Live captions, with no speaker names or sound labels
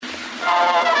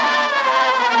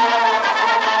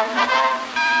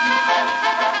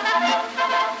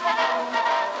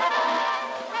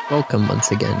Welcome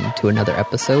once again to another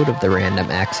episode of the Random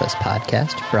Access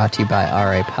Podcast, brought to you by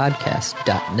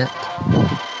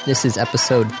rapodcast.net. This is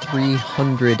episode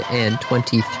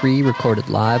 323, recorded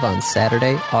live on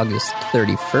Saturday, August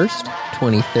 31st,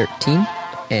 2013.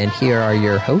 And here are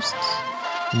your hosts.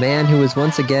 The man who is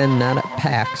once again not at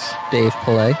PAX, Dave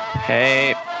Pillay.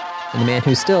 Hey. And the man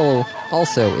who still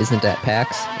also isn't at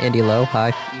PAX, Andy Lowe.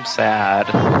 Hi. I'm sad.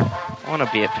 I want to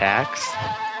be at PAX.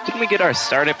 Didn't we get our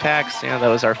start at PAX? Yeah, that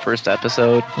was our first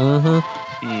episode.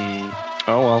 Mm-hmm.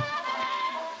 Oh, well.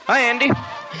 Hi, Andy.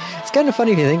 It's kind of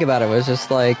funny if you think about it. It was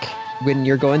just like, when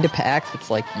you're going to PAX,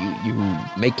 it's like you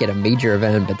make it a major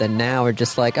event, but then now we're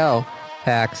just like, oh,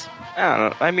 PAX. I don't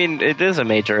know. I mean, it is a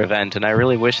major event, and I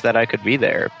really wish that I could be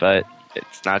there, but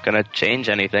it's not going to change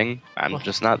anything. I'm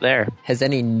just not there. Has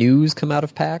any news come out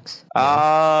of PAX?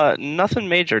 Nothing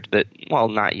major well,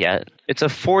 not yet. It's a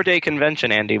 4-day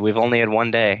convention, Andy. We've only had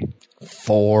 1 day.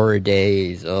 4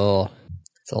 days. Oh,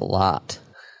 it's a lot.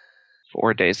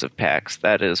 4 days of PAX.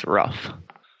 That is rough.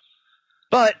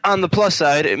 But on the plus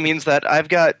side, it means that I've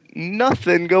got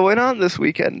nothing going on this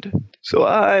weekend. So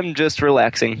I'm just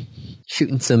relaxing.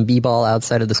 Shooting some b-ball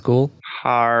outside of the school?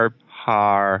 Har.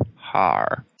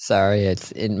 Sorry,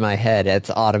 it's in my head. It's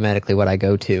automatically what I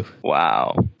go to.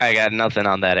 Wow. I got nothing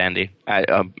on that, Andy.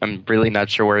 I'm really not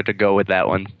sure where to go with that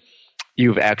one.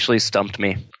 You've actually stumped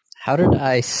me. How did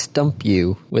I stump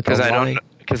you with a line?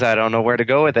 Because I don't know where to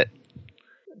go with it.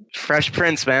 Fresh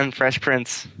Prince, man. Fresh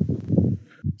Prince.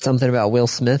 Something about Will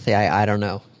Smith? Yeah, I don't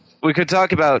know. We could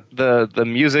talk about the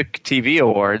Music TV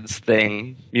Awards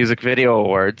thing, Music Video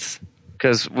Awards,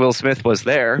 because Will Smith was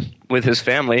there with his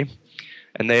family,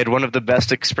 and they had one of the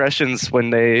best expressions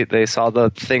when they saw the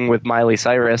thing with Miley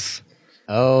Cyrus.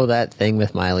 Oh, that thing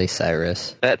with Miley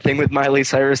Cyrus. That thing with Miley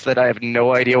Cyrus that I have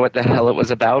no idea what the hell it was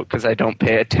about because I don't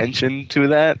pay attention to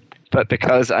that. But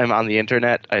because I'm on the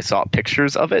internet, I saw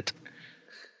pictures of it.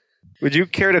 Would you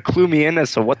care to clue me in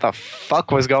as to what the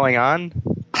fuck was going on?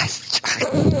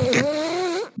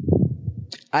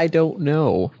 I don't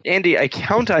know. Andy, I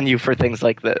count on you for things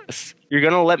like this. You're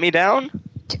gonna let me down?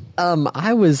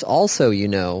 I was also,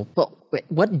 well, wait,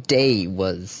 what day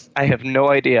was... I have no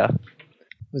idea.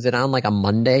 Was it on like a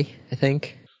Monday, I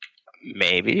think?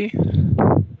 Maybe.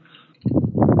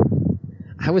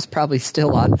 I was probably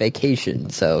still on vacation,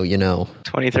 so,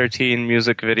 2013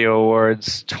 Music Video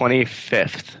Awards,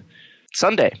 25th.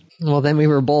 Sunday. Well, then we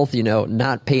were both,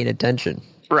 not paying attention.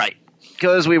 Right.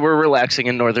 Because we were relaxing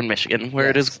in northern Michigan, where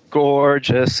It is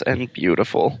gorgeous and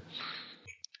beautiful.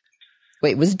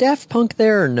 Wait, was Daft Punk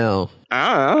there or no?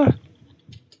 I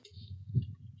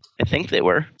think they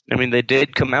were. I mean, they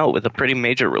did come out with a pretty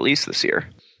major release this year.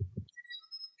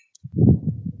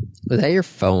 Was that your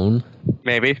phone?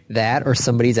 Maybe. That or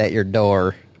somebody's at your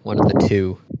door. One of the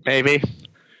two. Maybe.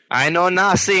 I know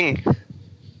nothing.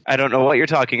 I don't know what you're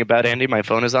talking about, Andy. My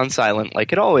phone is on silent,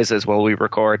 like it always is while we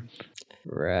record.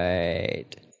 Right.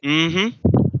 Mm-hmm.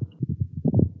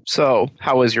 So,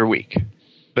 how was your week?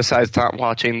 Besides not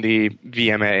watching the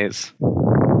VMAs.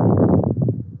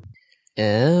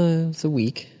 It was a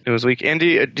week. It was a week.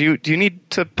 Andy, do you need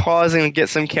to pause and get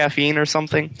some caffeine or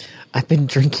something? I've been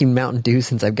drinking Mountain Dew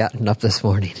since I've gotten up this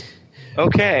morning.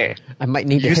 Okay. I might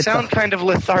need to You sound kind of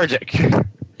lethargic.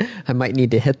 I might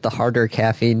need to hit the harder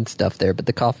caffeine stuff there, but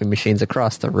the coffee machine's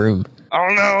across the room. Oh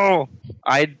no!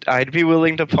 I'd be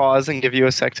willing to pause and give you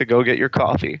a sec to go get your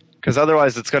coffee. Because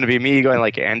otherwise it's going to be me going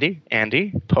like, Andy,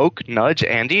 poke, nudge,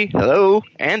 Andy, hello,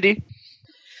 Andy.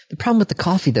 The problem with the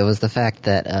coffee, though, is the fact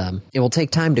that it will take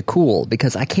time to cool,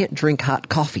 because I can't drink hot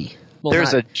coffee. Well,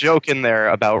 There's a joke in there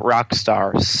about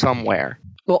Rockstar somewhere.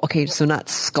 Well, okay, so not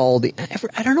scalding.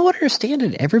 I don't know what I understand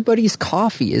it. Everybody's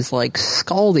coffee is like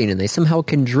scalding, and they somehow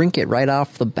can drink it right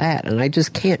off the bat, and I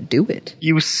just can't do it.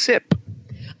 You sip.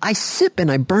 I sip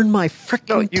and I burn my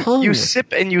frickin' tongue. You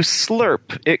sip and you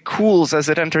slurp. It cools as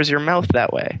it enters your mouth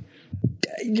that way.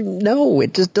 No,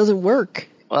 it just doesn't work.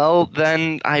 Well,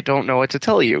 then I don't know what to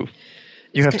tell you.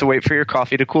 You have to wait for your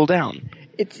coffee to cool down.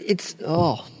 It's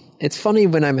funny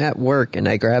when I'm at work and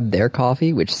I grab their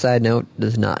coffee, which, side note,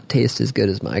 does not taste as good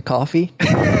as my coffee.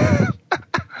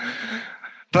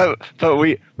 But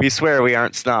we swear we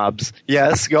aren't snobs.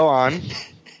 Yes, go on.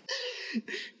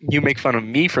 You make fun of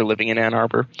me for living in Ann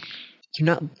Arbor. You're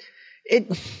not...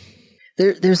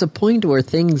 There's a point where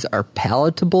things are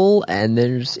palatable, and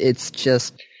it's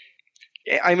just...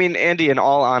 I mean, Andy, in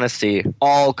all honesty,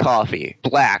 all coffee,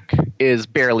 black, is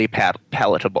barely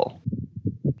palatable.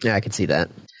 Yeah, I can see that.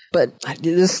 But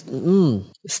this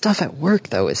stuff at work,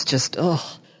 though, is just,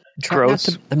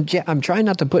 gross. I'm trying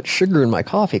not to put sugar in my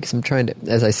coffee because I'm trying to,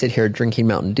 as I sit here drinking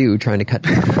Mountain Dew, trying to cut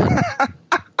down on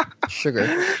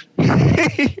Sugar.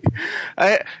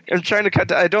 I'm trying to cut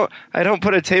down. I don't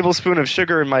put a tablespoon of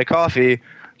sugar in my coffee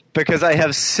because I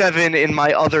have 7 in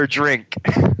my other drink.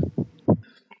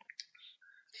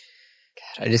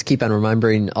 I just keep on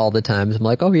remembering all the times. I'm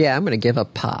like, oh yeah, I'm going to give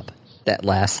up pop. That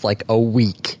lasts like a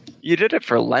week. You did it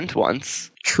for Lent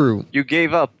once. True. You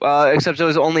gave up, except it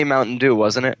was only Mountain Dew,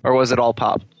 wasn't it? Or was it all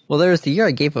pop? Well, there was the year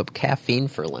I gave up caffeine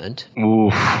for Lent.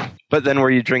 Oof. But then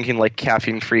were you drinking like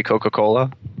caffeine-free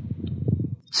Coca-Cola?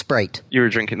 Sprite. You were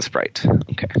drinking Sprite.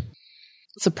 Okay.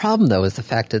 It's a problem, though, is the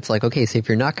fact that it's like, okay, so if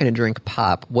you're not going to drink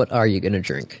pop, what are you going to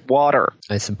drink? Water.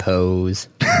 I suppose.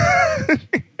 It's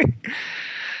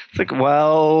like,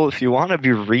 well, if you want to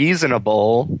be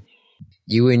reasonable...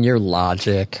 You and your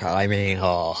logic. I mean,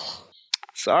 oh.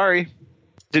 Sorry.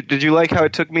 Did you like how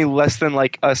it took me less than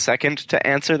like a second to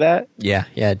answer that? Yeah,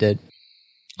 it did.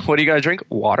 What do you got to drink?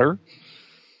 Water.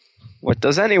 What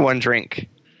does anyone drink?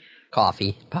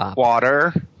 Coffee, pop.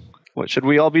 Water. What should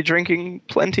we all be drinking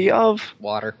plenty of?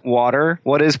 Water. Water.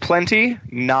 What is plenty?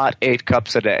 Not 8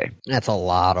 cups a day. That's a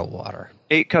lot of water.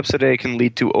 8 cups a day can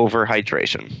lead to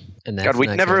overhydration. And that's God, we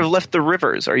not never good. have left the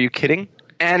rivers. Are you kidding?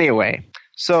 Anyway,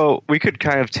 so we could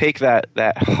kind of take that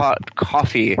hot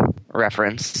coffee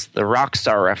reference, the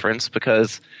Rockstar reference,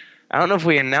 because I don't know if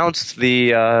we announced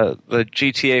the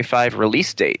GTA 5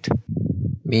 release date.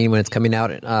 Meaning when it's coming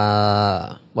out in,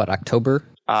 October?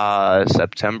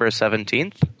 September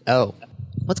 17th. Oh.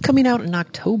 What's coming out in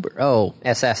October? Oh,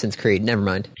 Assassin's Creed. Never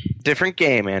mind. Different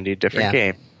game, Andy. Different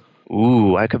Yeah. game.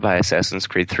 Ooh, I could buy Assassin's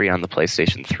Creed 3 on the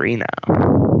PlayStation 3 now.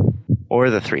 Or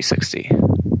the 360.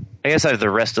 I guess I have the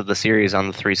rest of the series on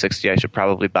the 360. I should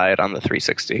probably buy it on the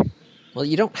 360. Well,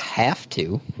 you don't have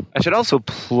to. I should also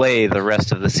play the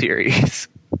rest of the series.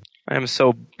 I am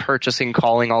so purchasing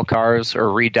Calling All Cars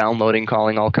or re-downloading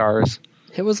Calling All Cars.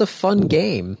 It was a fun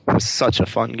game. It was such a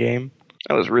fun game.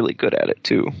 I was really good at it,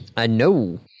 too. I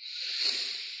know.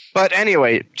 But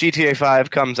anyway, GTA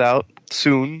 5 comes out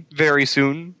soon, very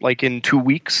soon, like in 2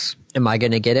 weeks. Am I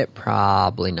going to get it?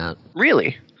 Probably not.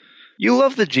 Really? You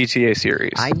love the GTA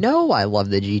series. I know I love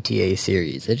the GTA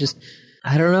series.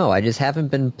 I don't know. I just haven't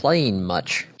been playing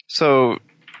much. So...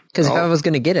 Because if I was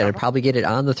going to get it, I'd probably get it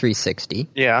on the 360.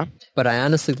 Yeah. But I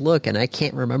honestly look, and I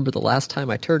can't remember the last time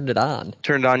I turned it on.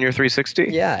 Turned on your 360?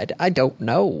 Yeah, I don't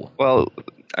know. Well,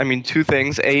 I mean, 2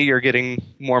 things. A, you're getting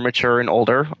more mature and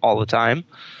older all the time.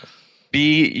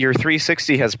 B, your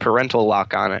 360 has parental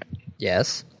lock on it.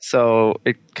 Yes. So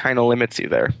it kind of limits you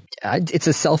there. It's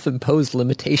a self-imposed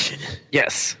limitation.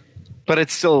 Yes. But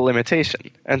it's still a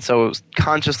limitation. And so,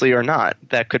 consciously or not,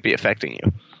 that could be affecting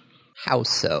you. How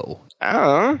so?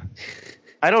 I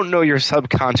don't know your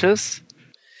subconscious.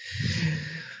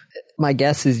 My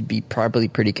guess is be probably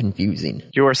pretty confusing.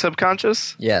 Your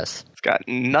subconscious? Yes. It's got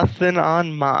nothing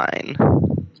on mine.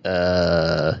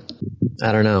 I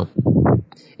don't know.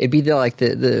 It'd be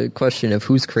the question of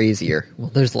who's crazier. Well,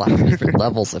 there's lots of different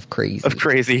levels of crazy. Of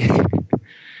crazy.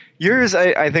 Yours,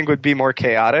 I think, would be more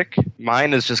chaotic.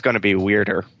 Mine is just going to be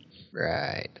weirder.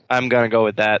 Right. I'm going to go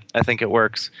with that. I think it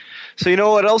works. So you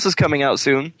know what else is coming out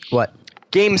soon? What?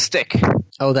 Game Stick.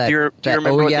 Oh, Do you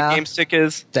remember what the Game Stick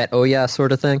is? That oh yeah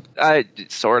sort of thing?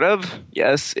 Sort of.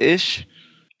 Yes-ish.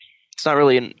 It's not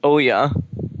really an oh yeah.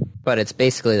 But it's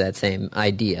basically that same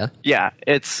idea. Yeah,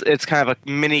 it's kind of a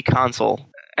mini console.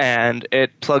 And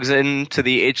it plugs into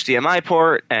the HDMI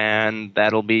port, and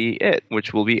that'll be it,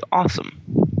 which will be awesome.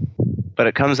 But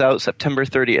it comes out September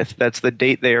 30th. That's the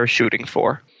date they are shooting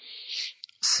for.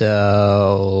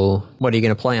 So, what are you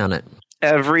going to play on it?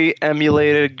 Every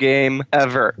emulated game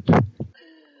ever.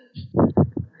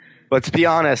 Let's be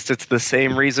honest, it's the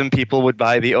same reason people would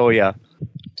buy the Ouya.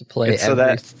 To play It's so every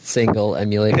that- single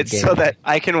emulated It's game. so that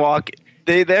I can walk...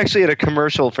 They actually had a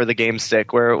commercial for the Game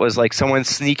Stick where it was like someone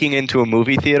sneaking into a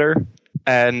movie theater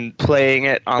and playing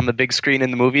it on the big screen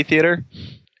in the movie theater.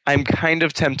 I'm kind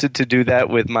of tempted to do that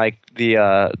with the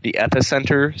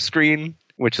Epicenter screen,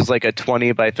 which is like a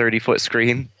 20 by 30 foot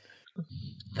screen.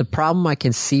 The problem I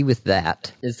can see with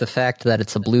that is the fact that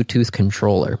it's a Bluetooth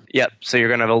controller. Yep, so you're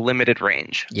going to have a limited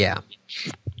range. Yeah.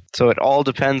 So it all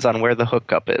depends on where the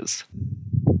hookup is.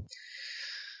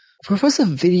 There was a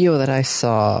video that I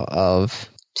saw of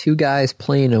 2 guys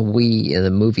playing a Wii in the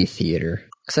movie theater.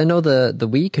 Because I know the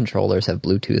Wii controllers have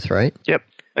Bluetooth, right? Yep.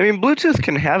 I mean, Bluetooth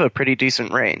can have a pretty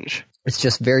decent range. It's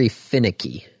just very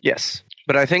finicky. Yes.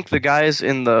 But I think the guys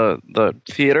in the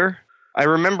theater, I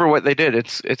remember what they did.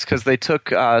 It's because they took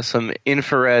some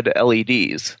infrared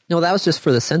LEDs. No, that was just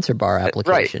for the sensor bar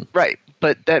application. Right.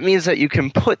 But that means that you can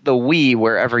put the Wii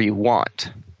wherever you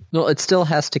want. No, it still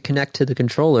has to connect to the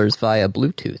controllers via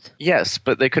Bluetooth. Yes,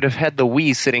 but they could have had the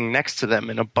Wii sitting next to them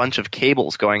and a bunch of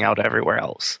cables going out everywhere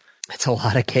else. It's a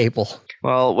lot of cable.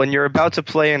 Well, when you're about to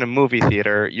play in a movie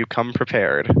theater, you come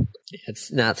prepared.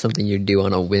 It's not something you do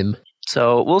on a whim.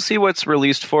 So we'll see what's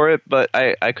released for it, but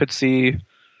I could see...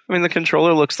 I mean, the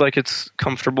controller looks like it's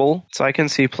comfortable, so I can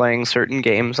see playing certain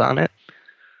games on it.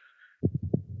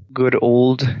 Good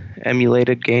old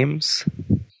emulated games.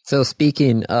 So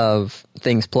speaking of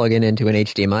things plugging into an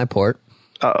HDMI port...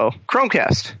 Uh-oh.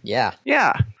 Chromecast. Yeah.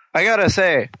 Yeah. I gotta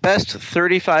say, best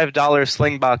 $35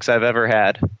 sling box I've ever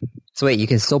had. So wait, you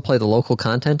can still play the local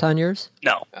content on yours?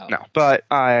 No. But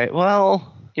I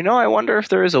wonder if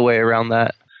there is a way around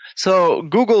that. So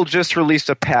Google just released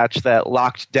a patch that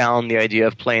locked down the idea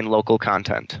of playing local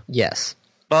content. Yes.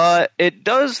 But it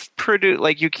does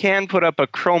produce, you can put up a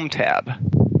Chrome tab.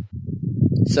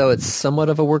 So it's somewhat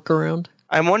of a workaround?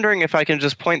 I'm wondering if I can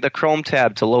just point the Chrome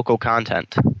tab to local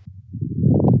content.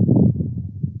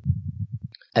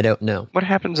 I don't know. What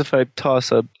happens if I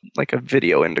toss a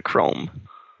video into Chrome?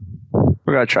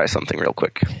 We're going to try something real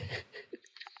quick.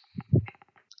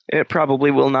 It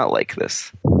probably will not like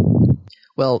this.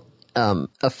 Well,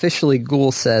 officially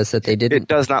Google says that they didn't... It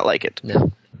does not like it.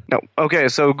 No. Okay,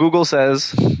 so Google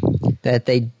says... that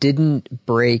they didn't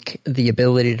break the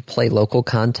ability to play local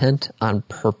content on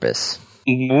purpose.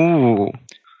 Ooh.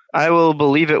 I will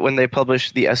believe it when they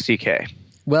publish the SDK.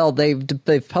 Well, they've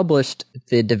published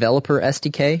the developer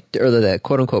SDK, or the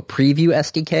quote-unquote preview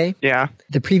SDK. Yeah.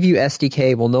 The preview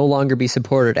SDK will no longer be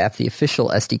supported after the official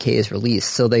SDK is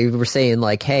released. So they were saying,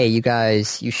 hey, you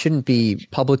guys, you shouldn't be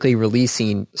publicly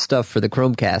releasing stuff for the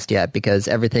Chromecast yet because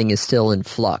everything is still in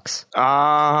flux.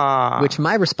 Ah. Which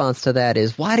my response to that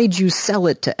is, why did you sell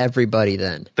it to everybody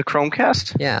then? The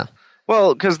Chromecast? Yeah.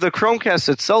 Well, because the Chromecast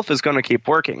itself is going to keep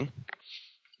working.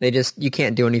 You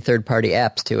can't do any third-party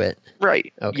apps to it.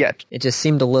 Right. Okay. Yet. It just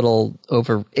seemed a little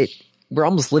we're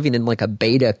almost living in a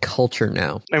beta culture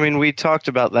now. I mean, we talked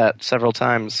about that several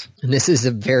times. And this is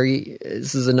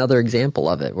another example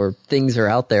of it, where things are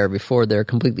out there before they're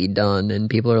completely done, and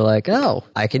people are like, oh,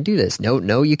 I can do this.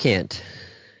 No, you can't.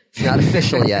 It's not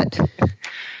official yet.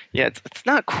 Yeah, it's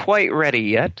not quite ready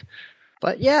yet.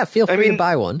 But yeah, feel free to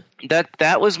buy one.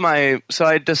 That was so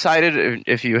I decided,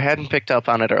 if you hadn't picked up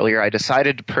on it earlier, I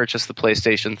decided to purchase the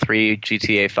PlayStation 3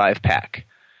 GTA 5 pack.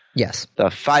 Yes. The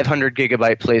 500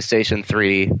 gigabyte PlayStation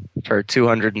 3 for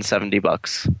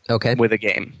 $270. Okay. With a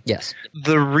game. Yes.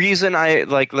 The reason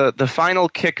the final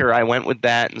kicker, I went with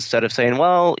that instead of saying,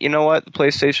 well, you know what, the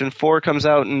PlayStation 4 comes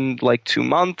out in 2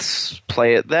 months,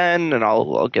 play it then, and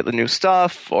I'll get the new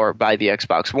stuff, or buy the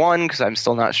Xbox One, because I'm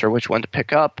still not sure which one to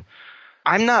pick up.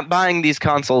 I'm not buying these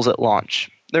consoles at launch.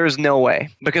 There is no way,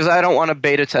 because I don't want to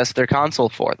beta test their console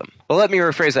for them. Well, let me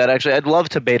rephrase that. Actually, I'd love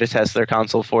to beta test their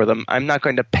console for them. I'm not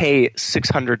going to pay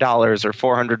 $600 or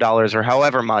 $400 or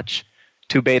however much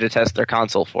to beta test their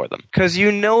console for them, because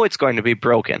it's going to be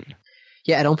broken.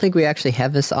 Yeah, I don't think we actually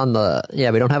have this we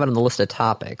don't have it on the list of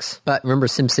topics. But remember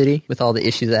SimCity with all the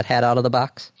issues that had out of the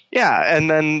box? Yeah, and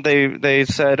then they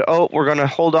said, oh, we're going to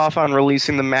hold off on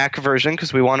releasing the Mac version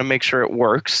because we want to make sure it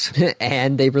works.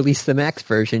 And they released the Mac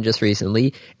version just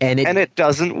recently. And it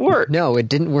doesn't work. No, it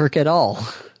didn't work at all.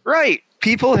 Right.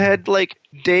 People had,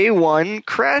 day one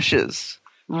crashes.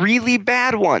 Really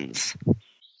bad ones.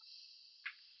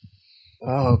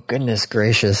 Oh, goodness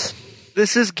gracious.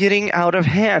 This is getting out of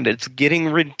hand. It's getting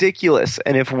ridiculous.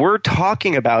 And if we're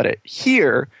talking about it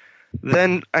here,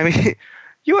 then, I mean...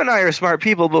 You and I are smart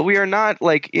people, but we are not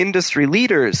industry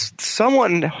leaders.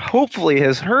 Someone hopefully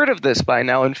has heard of this by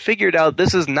now and figured out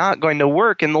this is not going to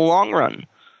work in the long run.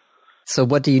 So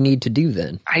what do you need to do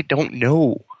then? I don't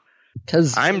know.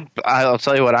 I'll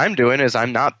tell you what I'm doing is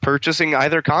I'm not purchasing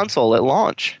either console at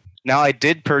launch. Now, I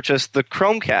did purchase the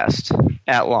Chromecast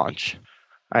at launch.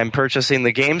 I'm purchasing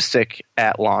the Game Stick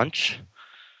at launch.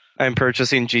 I'm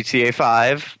purchasing GTA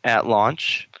 5 at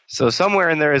launch. So somewhere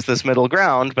in there is this middle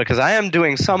ground, because I am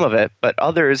doing some of it, but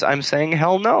others I'm saying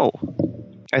hell no.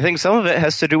 I think some of it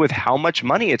has to do with how much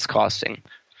money it's costing.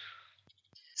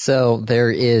 So there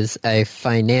is a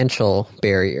financial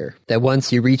barrier that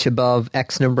once you reach above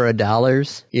X number of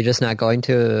dollars, you're just not going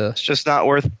to... It's just not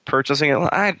worth purchasing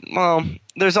it.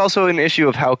 There's also an issue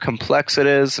of how complex it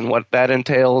is and what that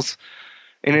entails.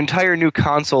 An entire new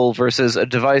console versus a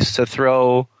device to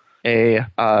throw a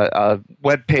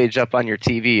web page up on your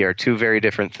TV are two very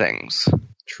different things.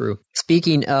 True.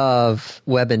 Speaking of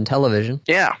web and television,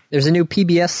 yeah, there's a new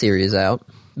PBS series out,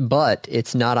 but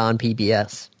it's not on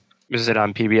PBS. Is it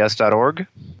on pbs.org?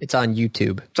 It's on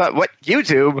YouTube. It's on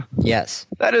YouTube? Yes.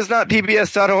 That is not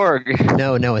pbs.org.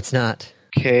 No, it's not.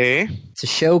 Okay.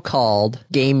 It's a show called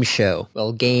Game Show.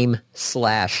 Well,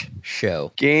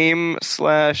 Game/Show.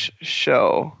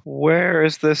 Game/show. Where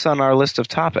is this on our list of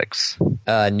topics?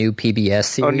 New PBS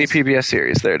series. Oh, new PBS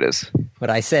series. There it is. But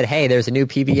I said, hey, there's a new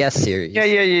PBS series.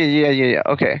 Yeah.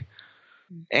 Okay.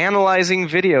 Analyzing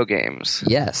video games.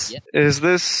 Yes. Is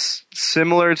this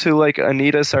similar to like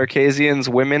Anita Sarkeesian's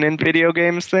Women in Video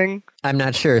Games thing? I'm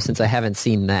not sure since I haven't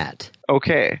seen that.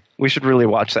 Okay. We should really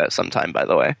watch that sometime, by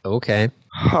the way. Okay.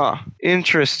 Huh.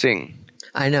 Interesting.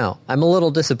 I know. I'm a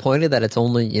little disappointed that it's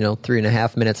only,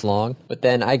 3.5 minutes long. But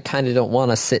then I kind of don't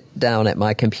want to sit down at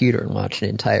my computer and watch an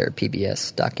entire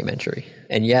PBS documentary.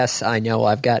 And yes, I know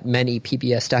I've got many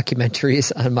PBS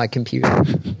documentaries on my computer.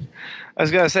 I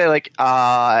was going to say,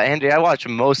 Andy, I watch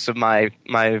most of my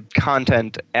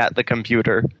content at the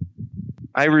computer.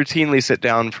 I routinely sit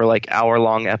down for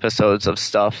hour-long episodes of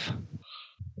stuff.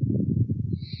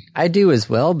 I do as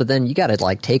well, but then you got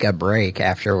to take a break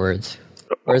afterwards.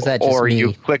 Or is that just or me?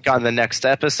 you click on the next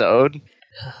episode.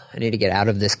 I need to get out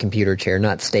of this computer chair,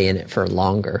 not stay in it for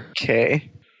longer. Okay.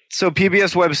 So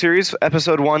PBS web series,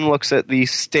 episode 1 looks at the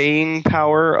staying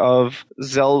power of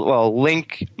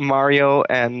Link, Mario,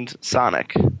 and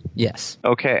Sonic. Yes.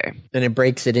 Okay. And it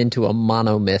breaks it into a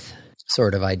monomyth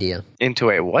sort of idea. Into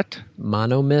a what?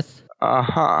 Monomyth?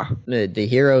 Uh-huh. The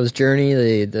hero's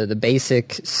journey, the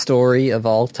basic story of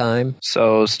all time.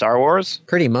 So Star Wars?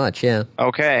 Pretty much, yeah.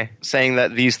 Okay. Saying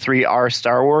that these 3 are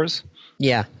Star Wars?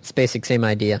 Yeah, it's basic same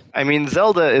idea. I mean,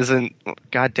 Zelda isn't...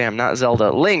 Goddamn, not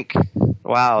Zelda. Link.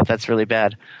 Wow, that's really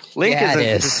bad. Link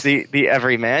isn't just the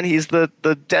everyman. He's the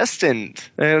destined.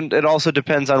 And it also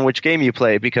depends on which game you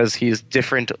play, because he's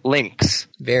different Links.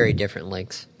 Very different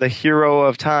Links. The hero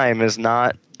of time is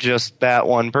not just that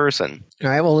one person. All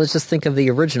right, well, let's just think of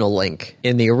the original Link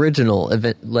in the original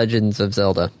Legends of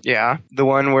Zelda. Yeah, the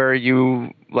one where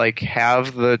you,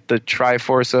 have the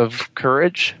Triforce of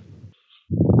Courage.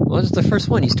 Well, it's the first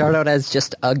one. You start out as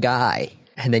just a guy,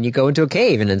 and then you go into a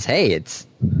cave, and it's...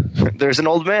 There's an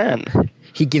old man.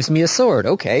 He gives me a sword.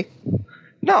 Okay.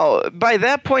 No, by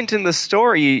that point in the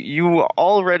story, you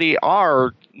already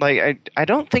are, I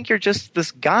don't think you're just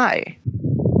this guy.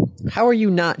 How are you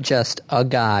not just a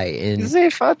guy in...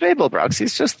 Zaphod Babelbrox,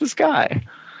 he's just this guy.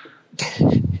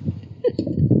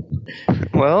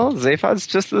 Well, Zaphod's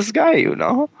just this guy,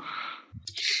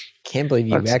 Can't believe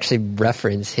you actually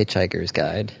reference Hitchhiker's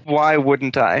Guide. Why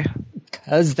wouldn't I?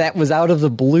 Because that was out of the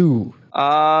blue.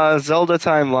 Zelda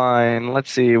timeline.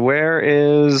 Let's see. Where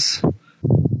is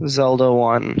Zelda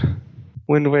 1?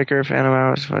 Wind Waker, Phantom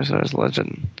Hours, Five Stars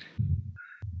Legend.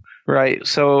 Right.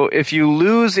 So if you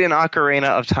lose in Ocarina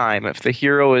of Time, if the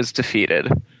hero is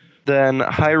defeated, then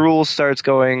Hyrule starts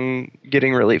getting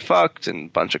really fucked and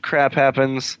a bunch of crap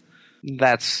happens.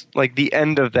 That's the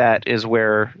end of that is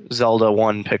where Zelda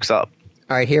 1 picks up.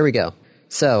 All right, here we go.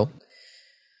 So,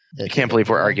 I can't believe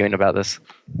we're arguing about this.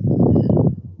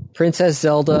 Princess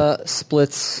Zelda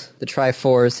splits the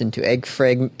Triforce into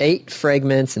 8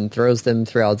 fragments and throws them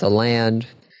throughout the land.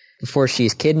 Before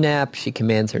she's kidnapped, she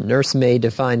commands her nursemaid to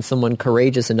find someone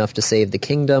courageous enough to save the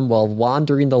kingdom. While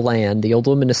wandering the land, the old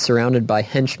woman is surrounded by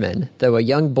henchmen, though a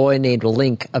young boy named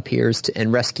Link appears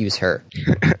and rescues her.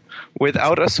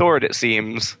 Without a sword, it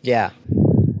seems. Yeah.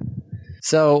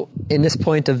 So, in this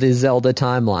point of the Zelda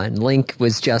timeline, Link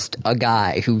was just a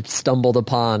guy who stumbled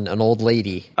upon an old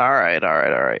lady. All right.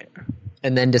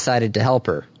 And then decided to help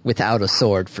her without a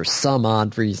sword for some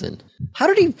odd reason. How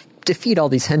did he defeat all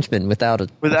these henchmen without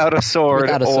a sword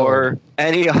or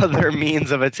any other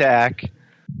means of attack?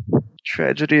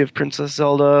 Tragedy of Princess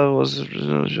Zelda was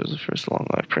the first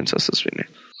long-lived princess.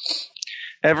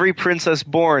 Every princess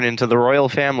born into the royal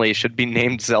family should be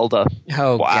named Zelda.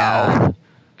 Oh, wow. God.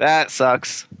 That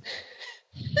sucks.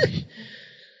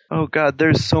 Oh, God,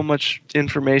 there's so much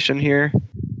information here.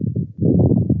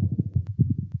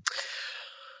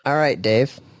 All right,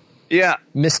 Dave. Yeah.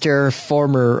 Mr.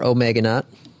 Former Omeganaut.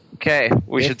 Okay,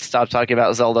 we should stop talking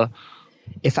about Zelda.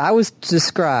 If I was to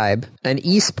describe an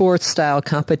esports-style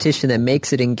competition that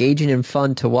makes it engaging and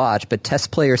fun to watch, but tests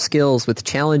player skills with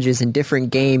challenges in different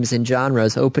games and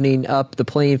genres, opening up the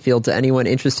playing field to anyone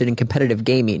interested in competitive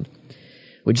gaming,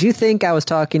 would you think I was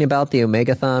talking about the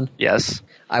Omegathon? Yes.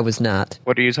 I was not.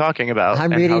 What are you talking about? How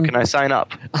can I sign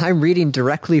up? I'm reading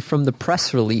directly from the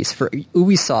press release for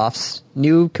Ubisoft's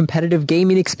new competitive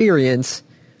gaming experience,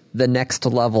 The Next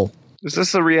Level. Is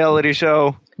this a reality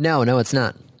show? No, it's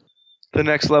not. The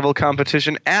Next Level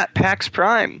competition at PAX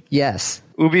Prime. Yes.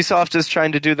 Ubisoft is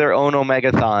trying to do their own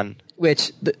Omegathon.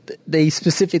 Which they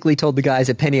specifically told the guys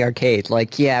at Penny Arcade,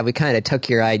 yeah, we kind of took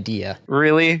your idea.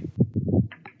 Really?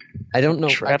 I don't know.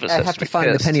 I have to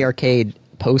find the Penny Arcade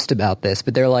post about this,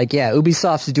 but they're like, yeah,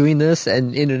 Ubisoft's doing this,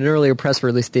 and in an earlier press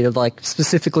release, they had like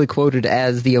specifically quoted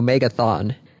as the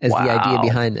Omegathon as the idea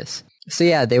behind this. So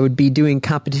yeah, they would be doing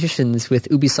competitions with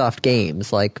Ubisoft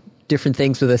games, like different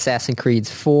things with Assassin's Creed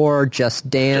 4, Just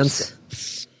Dance,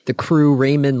 The Crew,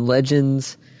 Rayman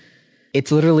Legends.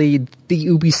 It's literally the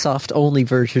Ubisoft-only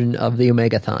version of the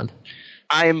Omegathon.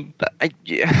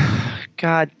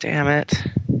 God damn it.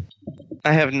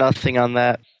 I have nothing on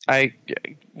that.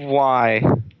 Why?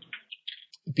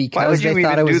 Because they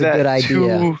thought it was a good idea.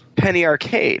 To Penny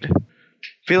Arcade.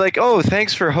 Be like, oh,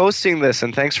 thanks for hosting this,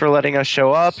 and thanks for letting us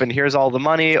show up, and here's all the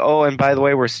money. Oh, and by the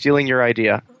way, we're stealing your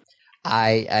idea.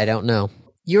 I don't know.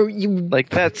 You like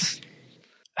that's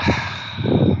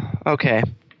okay.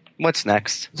 What's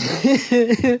next?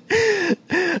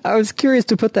 I was curious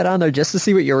to put that on there just to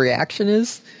see what your reaction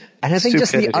is, and I think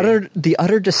Stupidity. just the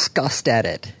utter disgust at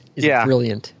it is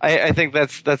brilliant. I think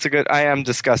that's a good. I am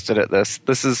disgusted at this.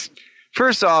 This is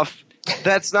first off,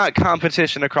 that's not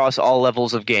competition across all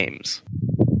levels of games.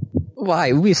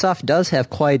 Why? Ubisoft does have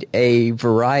quite a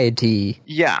variety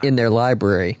in their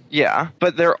library. Yeah,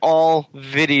 but they're all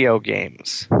video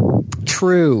games.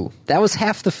 True. That was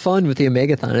half the fun with the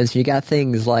Omegathon is you got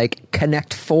things like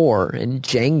Connect 4 and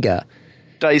Jenga.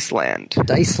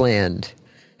 Diceland.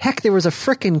 Heck, there was a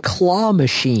frickin' claw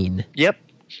machine. Yep.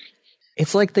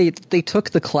 It's like they took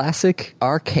the classic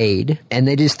arcade and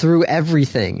they just threw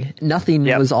everything. Nothing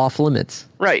was off limits.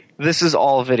 Right. This is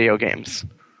all video games.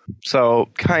 So,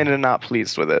 kind of not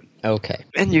pleased with it. Okay.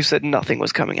 And you said nothing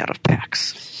was coming out of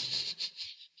PAX.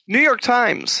 New York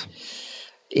Times.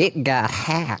 It got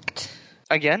hacked.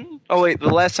 Again? Oh, wait, the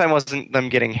last time wasn't them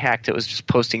getting hacked. It was just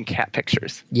posting cat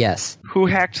pictures. Yes. Who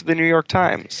hacked the New York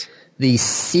Times? The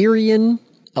Syrian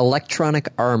Electronic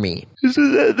Army.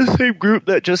 Isn't that the same group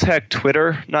that just hacked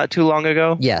Twitter not too long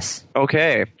ago? Yes.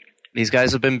 Okay. These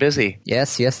guys have been busy.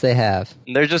 Yes, they have.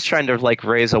 They're just trying to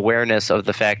raise awareness of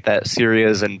the fact that Syria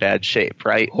is in bad shape,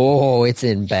 right? Oh, it's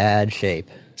in bad shape.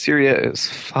 Syria is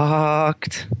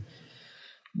fucked.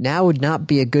 Now would not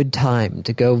be a good time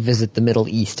to go visit the Middle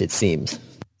East, it seems.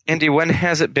 Andy, when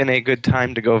has it been a good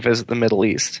time to go visit the Middle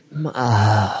East?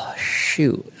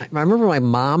 Shoot. I remember my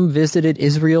mom visited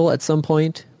Israel at some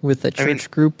point with a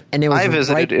church group. And it was I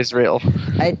visited Israel.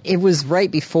 It was right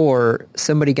before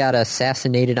somebody got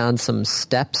assassinated on some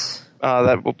steps.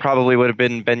 That probably would have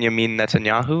been Benjamin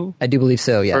Netanyahu? I do believe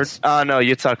so, yes. No,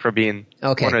 Yitzhak Rabin.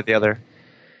 Okay. One or the other.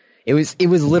 It was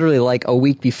literally like a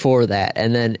week before that,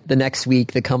 and then the next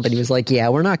week the company was like, yeah,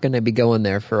 we're not going to be going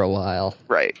there for a while.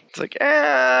 Right. It's like,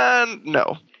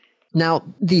 no. Now,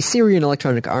 the Syrian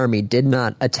Electronic Army did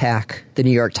not attack the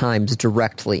New York Times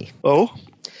directly. Oh?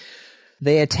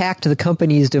 They attacked the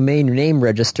company's domain name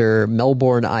register,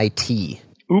 Melbourne IT.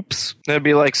 Oops. That'd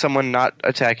be like someone not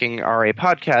attacking RA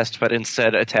Podcast, but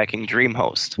instead attacking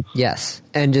DreamHost. Yes,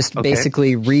 and just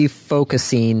basically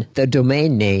refocusing the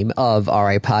domain name of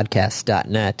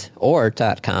rapodcast.net or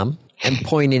 .com and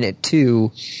pointing it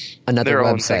to another Their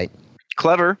website.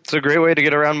 Clever. It's a great way to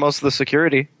get around most of the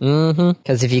security. Mm-hmm.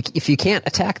 Because if you can't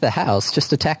attack the house,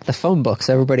 just attack the phone book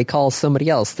so everybody calls somebody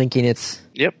else thinking it's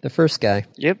the first guy.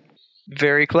 Yep.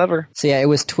 Very clever. So yeah, it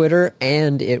was Twitter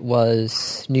and it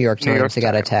was New York Times that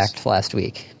got attacked last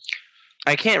week.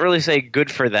 I can't really say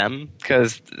good for them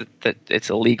because it's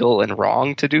illegal and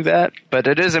wrong to do that, but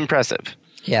it is impressive.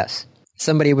 Yes.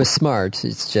 Somebody was smart.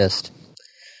 It's just...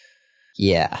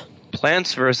 yeah.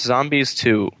 Plants vs. Zombies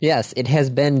 2. Yes, it has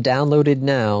been downloaded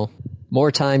now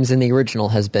more times than the original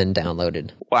has been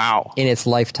downloaded. Wow. In its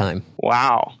lifetime.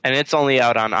 Wow. And it's only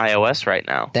out on iOS right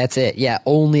now. That's it. Yeah,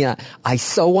 only I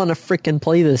so want to frickin'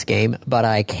 play this game, but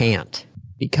I can't.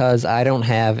 Because I don't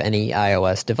have any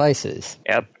iOS devices.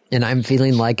 Yep. And I'm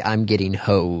feeling like I'm getting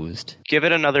hosed. Give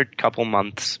it another couple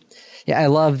months. Yeah, I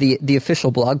love the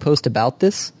official blog post about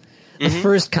this. The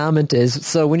first comment is,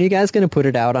 so when are you guys going to put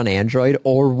it out on Android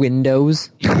or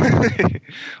Windows?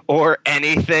 Or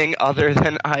anything other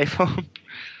than iPhone?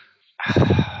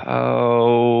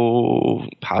 Oh,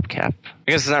 PopCap.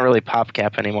 I guess it's not really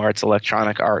PopCap anymore. It's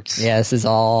Electronic Arts. Yeah, this is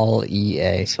all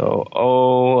EA. So,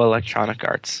 Electronic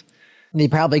Arts. They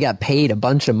probably got paid a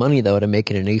bunch of money, though, to make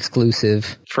it an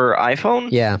exclusive. For iPhone?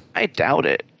 Yeah. I doubt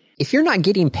it. If you're not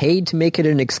getting paid to make it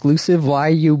an exclusive, why are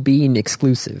you being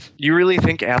exclusive? You really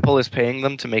think Apple is paying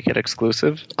them to make it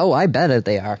exclusive? Oh, I bet it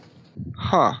they are.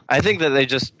 Huh. I think that they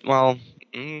just, I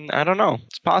don't know.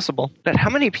 It's possible. But how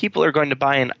many people are going to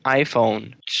buy an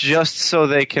iPhone just so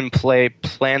they can play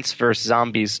Plants vs.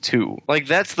 Zombies 2? Like,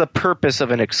 that's the purpose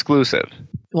of an exclusive.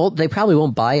 Well, they probably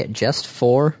won't buy it just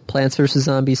for Plants vs.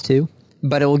 Zombies 2,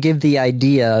 but it will give the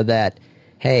idea that,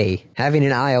 hey, having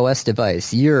an iOS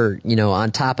device, you're,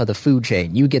 on top of the food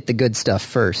chain. You get the good stuff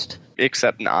first.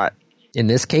 Except not. In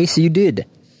this case, you did.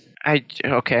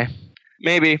 Okay.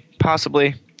 Maybe.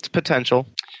 Possibly. It's potential.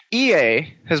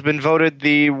 EA has been voted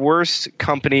the worst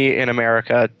company in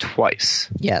America twice.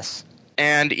 Yes.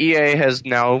 And EA has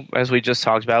now, as we just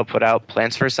talked about, put out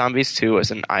Plants vs. Zombies 2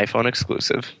 as an iPhone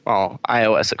exclusive. Well,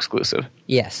 iOS exclusive.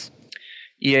 Yes.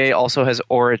 EA also has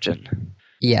Origin.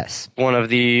 Yes. One of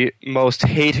the most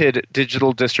hated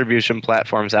digital distribution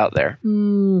platforms out there.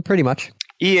 Pretty much.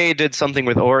 EA did something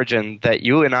with Origin that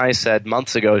you and I said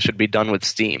months ago should be done with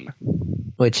Steam.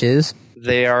 Which is?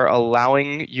 They are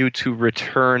allowing you to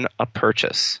return a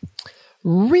purchase.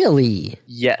 Really?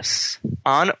 Yes.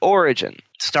 On Origin,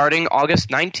 starting August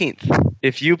 19th,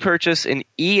 if you purchase an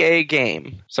EA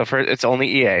game, so it's only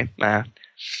EA,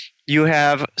 you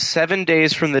have 7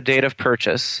 days from the date of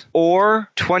purchase or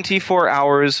 24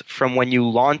 hours from when you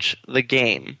launch the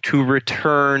game to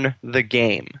return the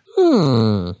game.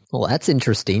 Well, that's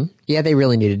interesting. Yeah, they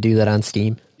really need to do that on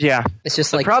Steam. Yeah. It's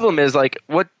just the problem is,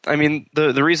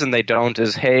 the reason they don't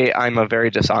is, hey, I'm a very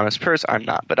dishonest person. I'm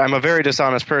not, but I'm a very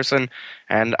dishonest person,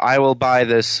 and I will buy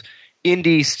this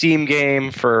indie Steam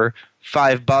game for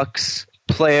 $5,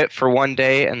 play it for 1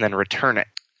 day, and then return it.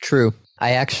 True.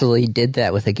 I actually did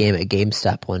that with a game at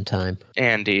GameStop one time.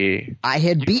 Andy. I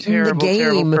had beaten the game.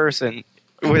 Terrible person.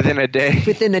 Within a day.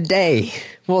 Within a day.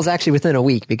 Well, it was actually within a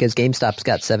week because GameStop's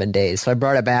got 7 days. So I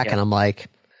brought it back and I'm like...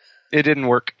 It didn't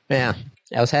work. Yeah.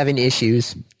 I was having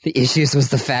issues. The issues was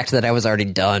the fact that I was already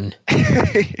done.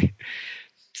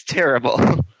 It's terrible.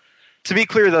 To be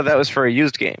clear, though, that was for a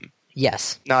used game.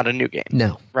 Yes. Not a new game.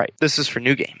 No. Right. This is for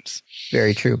new games.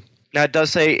 Very true. Now, it does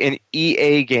say an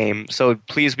EA game, so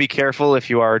please be careful if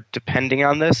you are depending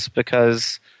on this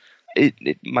because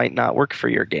it might not work for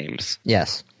your games.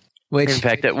 Yes. In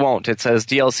fact, it won't. It says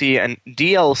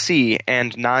DLC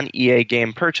and non-EA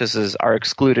game purchases are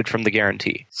excluded from the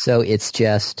guarantee. So it's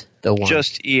just the one.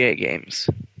 Just EA games.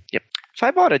 Yep. If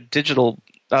I bought a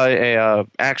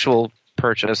actual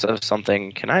purchase of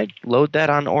something, can I load that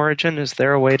on Origin? Is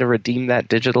there a way to redeem that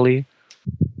digitally?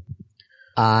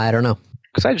 I don't know.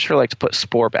 Because I'd sure like to put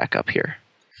Spore back up here.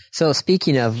 So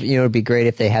speaking of, it'd be great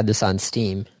if they had this on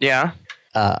Steam. Yeah.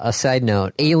 A side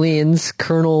note, Aliens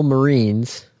Colonial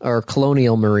Marines,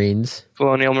 Colonial Marines,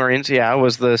 yeah,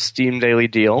 was the Steam Daily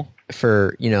Deal.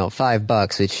 For,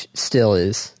 $5, which still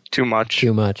is... Too much.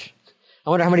 I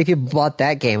wonder how many people bought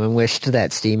that game and wished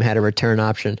that Steam had a return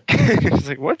option. It's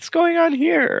like, what's going on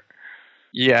here?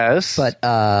 Yes. But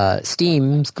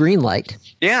Steam's Greenlight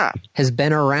has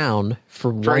been around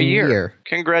for 1 year.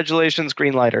 Congratulations,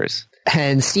 Greenlighters.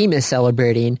 And Steam is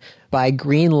celebrating by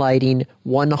greenlighting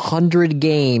 100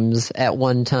 games at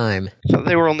one time. I thought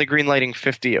they were only greenlighting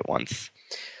 50 at once.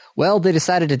 Well, they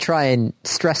decided to try and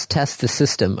stress test the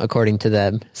system, according to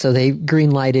them. So they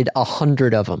greenlighted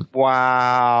 100 of them.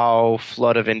 Wow.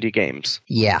 Flood of indie games.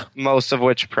 Yeah. Most of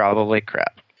which probably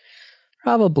crap.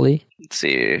 Probably. Let's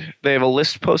see. They have a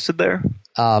list posted there?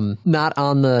 Not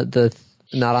on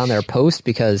not on their post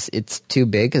because it's too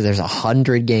big because there's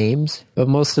 100 games. But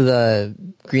most of the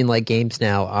Greenlight games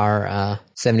now are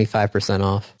 75%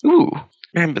 off. Ooh.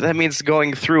 Man, but that means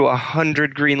going through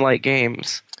 100 Greenlight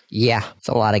games. Yeah, it's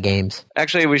a lot of games.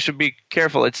 Actually, we should be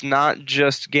careful. It's not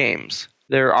just games.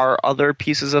 There are other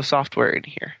pieces of software in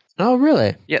here. Oh,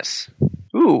 really? Yes.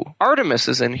 Ooh, Artemis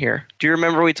is in here. Do you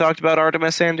remember we talked about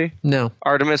Artemis, Andy? No.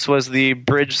 Artemis was the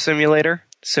bridge simulator,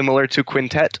 similar to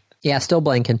Quintet. Yeah, still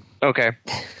blanking. Okay.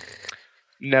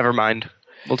 Never mind.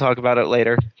 We'll talk about it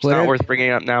later. It's not worth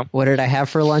bringing up now. What did I have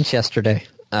for lunch yesterday?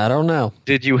 I don't know.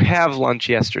 Did you have lunch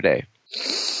yesterday?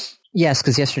 Yes,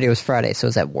 because yesterday was Friday, so it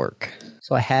was at work.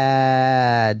 So I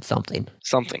had something.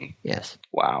 Something. Yes.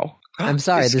 Wow. I'm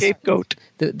sorry. Scapegoat.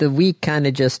 The week kind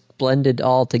of just blended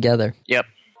all together. Yep.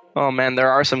 Oh man, there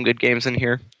are some good games in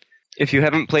here. If you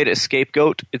haven't played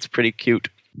Scapegoat, it's pretty cute.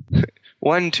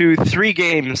 1, 2, 3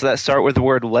 games that start with the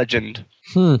word legend.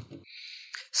 So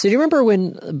do you remember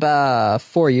when,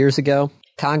 4 years ago,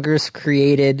 Congress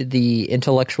created the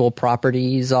intellectual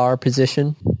property czar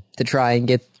position to try and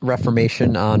get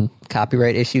reformation on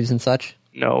copyright issues and such?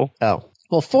 No. Oh.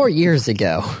 Well, 4 years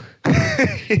ago.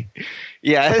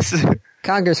 Yes.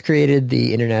 Congress created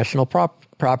the international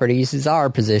properties czar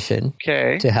position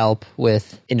to help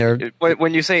with...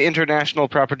 When you say international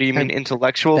property, you mean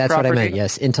intellectual property? That's what I meant,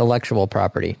 yes. Intellectual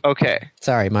property. Okay.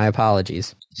 Sorry, my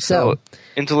apologies. So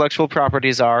intellectual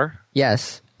properties are?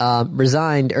 Yes.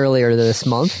 Resigned earlier this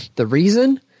month. The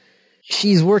reason?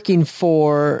 She's working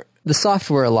for the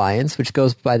Software Alliance, which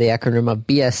goes by the acronym of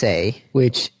BSA,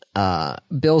 which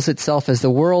bills itself as the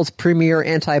world's premier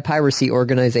anti-piracy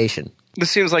organization.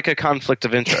 This seems like a conflict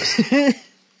of interest.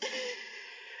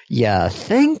 Yeah,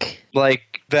 think?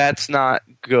 Like, that's not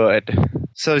good.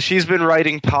 So she's been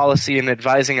writing policy and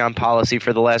advising on policy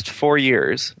for the last 4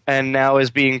 years, and now is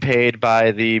being paid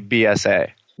by the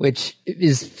BSA. Which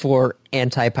is for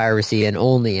anti-piracy and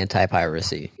only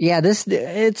anti-piracy. Yeah,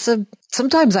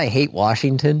 sometimes I hate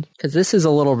Washington, because this is a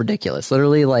little ridiculous.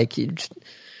 Literally, like, just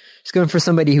going for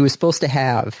somebody who was supposed to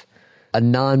have a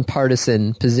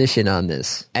nonpartisan position on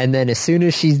this. And then as soon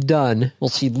as she's done, well,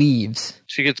 she leaves.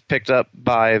 She gets picked up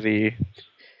by the...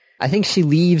 I think she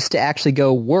leaves to actually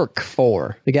go work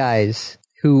for the guys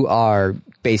who are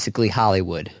basically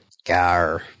Hollywood.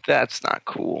 Gar. That's not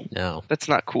cool. No. That's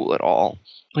not cool at all.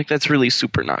 Like, that's really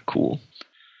super not cool.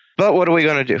 But what are we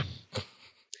going to do?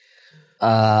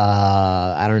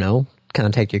 I don't know.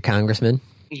 Contact your congressman.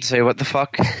 Say what the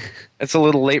fuck? It's a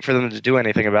little late for them to do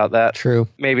anything about that. True.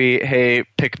 Maybe, hey,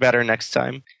 pick better next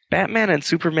time. Batman and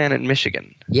Superman in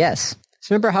Michigan. Yes.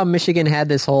 So remember how Michigan had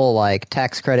this whole, like,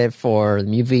 tax credit for the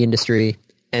movie industry,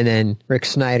 and then Rick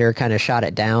Snyder kind of shot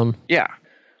it down? Yeah.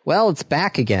 Well, it's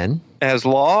back again. As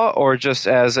law or just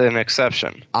as an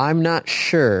exception? I'm not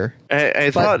sure.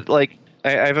 I thought, like,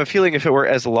 I have a feeling if it were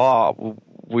as law,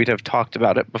 we'd have talked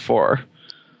about it before.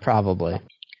 Probably.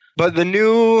 But the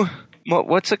new...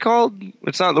 What's it called?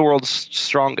 It's not the world's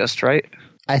strongest, right?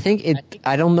 I think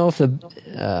I don't know if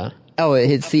the...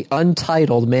 it's the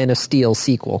untitled Man of Steel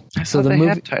sequel. So the movie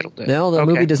had titled it. No, the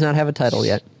movie does not have a title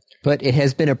yet. But it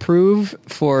has been approved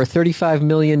for $35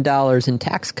 million in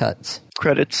tax cuts.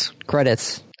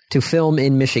 Credits to film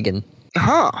in Michigan.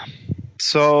 Huh.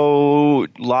 So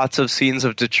lots of scenes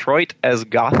of Detroit as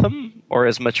Gotham or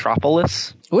as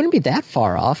Metropolis? It wouldn't be that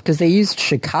far off because they used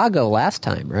Chicago last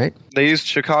time, right? They used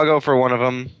Chicago for one of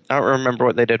them. I don't remember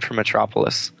what they did for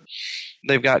Metropolis.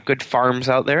 They've got good farms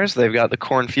out there, so they've got the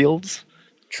cornfields.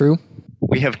 True.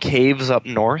 We have caves up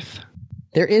north.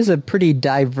 There is a pretty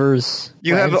diverse...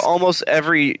 You have almost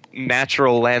every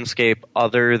natural landscape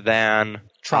other than...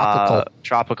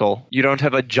 Tropical. You don't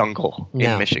have a jungle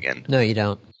in Michigan. No, you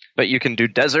don't. But you can do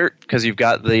desert because you've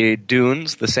got the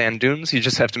dunes, the sand dunes. You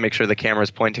just have to make sure the camera's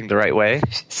pointing the right way.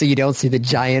 So you don't see the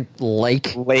giant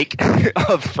lake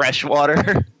of fresh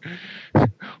water.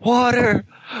 Water.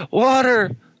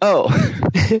 Oh.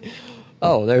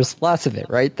 Oh, there's lots of it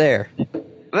right there.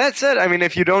 That's it. I mean,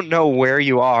 if you don't know where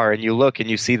you are and you look and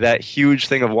you see that huge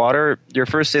thing of water, your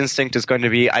first instinct is going to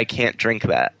be, I can't drink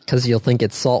that. Because you'll think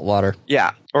it's salt water.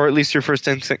 Yeah. Or at least your first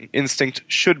instinct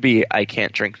should be, I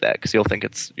can't drink that, because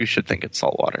you should think it's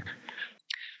salt water.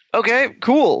 Okay,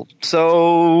 cool.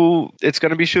 So it's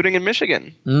going to be shooting in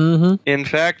Michigan. Mm-hmm. In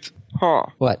fact,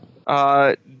 What?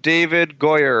 David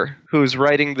Goyer, who's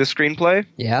writing the screenplay,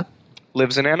 Yeah?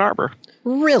 lives in Ann Arbor.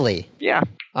 Really? Yeah.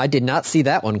 I did not see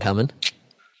that one coming.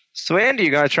 So Andy,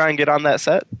 you going to try and get on that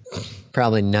set?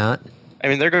 Probably not. I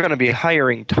mean, they're going to be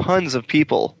hiring tons of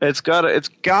people. It's got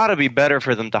to be better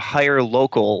for them to hire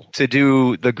local to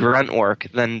do the grunt work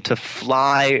than to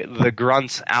fly the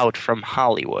grunts out from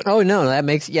Hollywood. Oh, no, that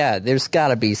makes... Yeah, there's got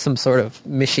to be some sort of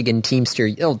Michigan Teamster...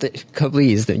 Oh,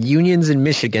 please, the unions in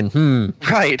Michigan,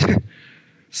 Right.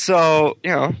 So,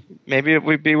 maybe it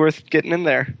would be worth getting in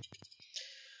there.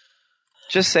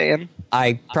 Just saying.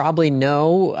 I probably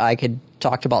know I could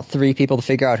talk to about 3 people to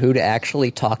figure out who to actually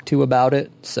talk to about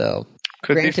it, so...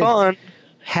 Could be fun.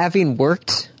 Having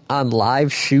worked on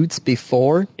live shoots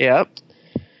before... Yep.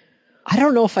 I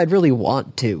don't know if I'd really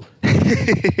want to.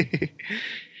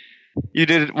 You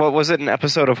did, what was it, an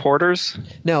episode of Hoarders?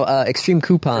 No, Extreme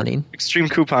Couponing. Extreme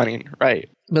Couponing, right.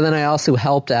 But then I also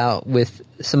helped out with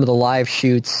some of the live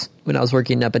shoots when I was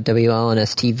working up at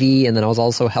WLNS TV, and then I was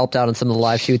also helped out on some of the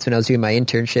live shoots when I was doing my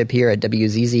internship here at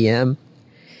WZZM.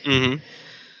 Mm-hmm.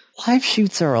 Live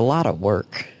shoots are a lot of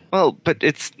work. Well, but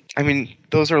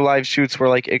those are live shoots where,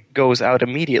 like, it goes out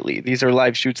immediately. These are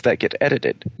live shoots that get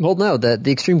edited. Well, no, the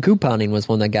Extreme Couponing was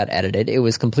one that got edited. It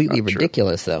was completely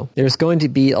ridiculous, though. There's going to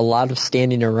be a lot of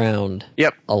standing around.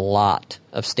 Yep. A lot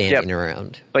of standing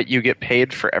around. But you get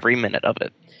paid for every minute of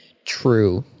it.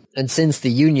 True. And since the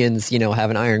unions, have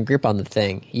an iron grip on the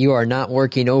thing, you are not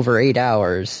working over 8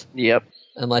 hours. Yep.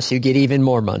 Unless you get even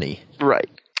more money. Right.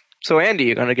 So, Andy,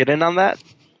 you going to get in on that?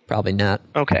 Probably not.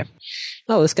 Okay.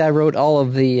 Oh, this guy wrote all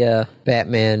of the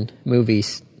Batman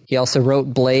movies. He also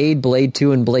wrote Blade, Blade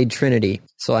 2, and Blade Trinity.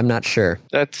 So I'm not sure.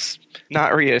 That's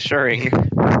not reassuring.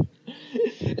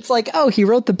 It's like, oh, he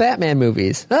wrote the Batman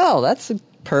movies. Oh, that's a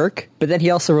perk. But then he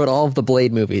also wrote all of the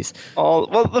Blade movies.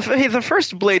 The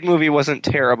first Blade movie wasn't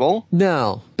terrible.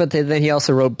 No, but then he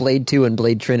also wrote Blade 2 and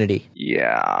Blade Trinity.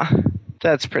 Yeah,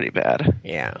 that's pretty bad.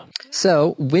 Yeah.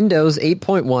 So, Windows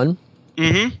 8.1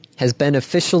 has been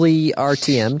officially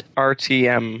RTM'd.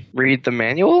 RTM, read the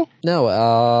manual?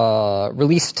 No,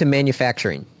 released to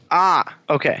manufacturing. Ah,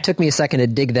 okay. Took me a second to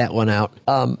dig that one out.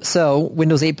 So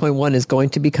Windows 8.1 is going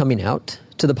to be coming out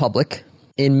to the public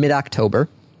in mid-October.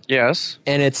 Yes.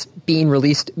 And it's being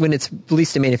released, when it's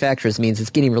released to manufacturers, means it's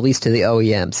getting released to the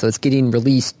OEM. So it's getting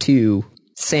released to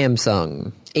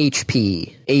Samsung,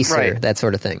 HP, Acer, Right. that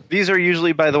sort of thing. These are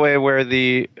usually, by the way, where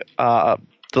the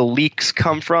leaks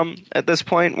come from at this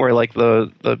point, where like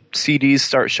the CDs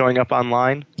start showing up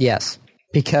online. Yes.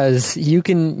 Because you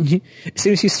can, as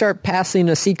soon as you start passing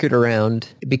a secret around,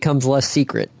 it becomes less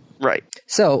secret. Right.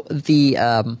 So the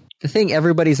thing,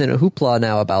 everybody's in a hoopla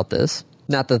now about this.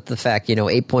 Not that the fact,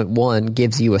 8.1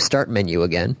 gives you a start menu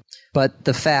again, but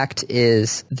the fact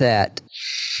is that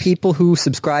people who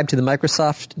subscribe to the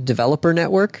Microsoft Developer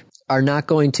Network are not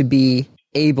going to be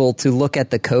able to look at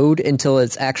the code until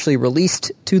it's actually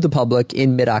released to the public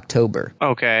in mid-October.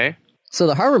 Okay. So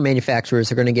the hardware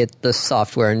manufacturers are going to get the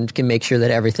software and can make sure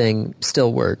that everything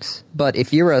still works. But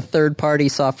if you're a third-party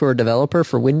software developer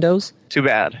for Windows, Too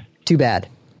bad. too bad.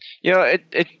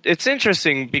 It's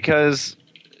interesting because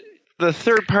the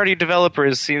third-party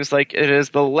developers seems like it is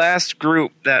the last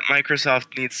group that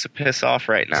Microsoft needs to piss off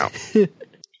right now.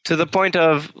 To the point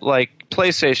of, like,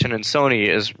 PlayStation and Sony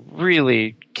is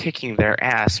really kicking their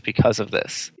ass because of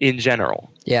this, in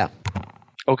general. Yeah.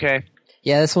 Okay?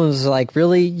 Yeah, this one's like,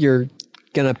 really? You're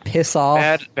going to piss off?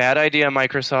 Bad idea,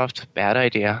 Microsoft. Bad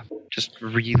idea. Just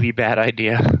really bad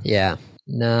idea. Yeah,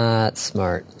 not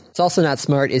smart. It's also not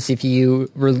smart is if you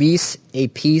release a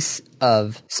piece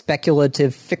of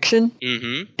speculative fiction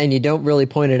and you don't really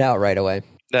point it out right away.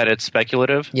 That it's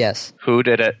speculative? Yes. Who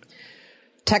did it?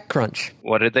 TechCrunch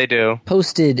What did they do?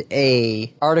 posted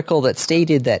a article that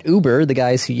stated that Uber, the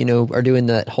guys who, are doing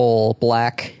that whole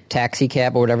black taxi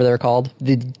cab or whatever they're called,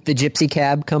 the gypsy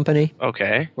cab company,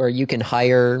 Okay. where you can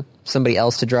hire somebody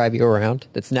else to drive you around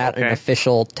that's not an Okay.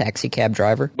 official taxi cab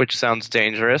driver. Which sounds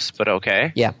dangerous, but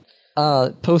okay. Yeah.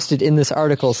 Posted in this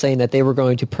article saying that they were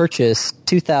going to purchase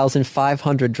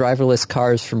 2,500 driverless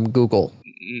cars from Google.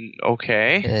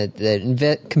 Okay.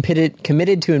 That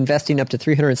committed to investing up to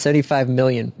 $375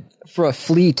 million for a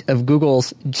fleet of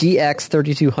Google's GX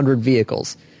 3200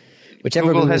 vehicles. Which Google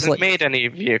everybody was hasn't like, made any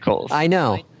vehicles. I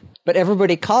know. But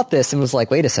everybody caught this and was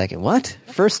like, wait a second, what?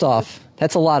 First off,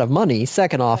 that's a lot of money.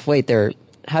 Second off,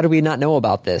 how do we not know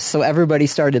about this? So everybody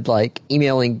started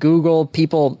emailing Google.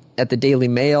 People at the Daily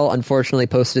Mail unfortunately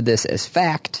posted this as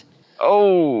fact.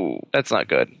 Oh, that's not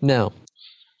good. No.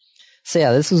 So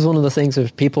yeah, this was one of the things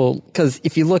of people, because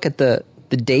if you look at the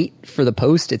date for the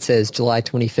post, it says July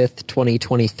 25th,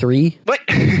 2023. What?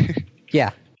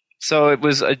 Yeah. So it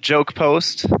was a joke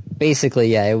post,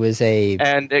 Basically, yeah, it was a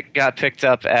and it got picked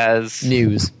up as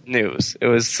news. news. It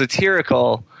was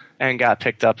satirical and got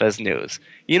picked up as news.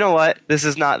 You know what? This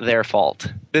is not their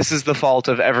fault. This is the fault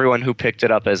of everyone who picked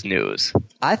it up as news.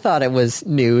 I thought it was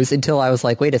news until I was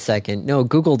like, wait a second. No,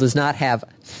 Google does not have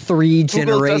three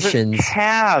generations.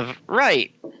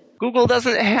 Google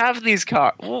doesn't have these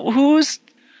cars. Who's...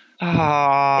 It's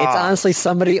honestly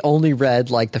somebody only read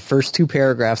the first two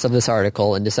paragraphs of this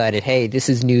article and decided, hey, this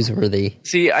is newsworthy.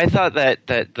 See, I thought that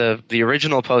the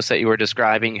original post that you were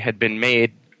describing had been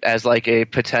made as a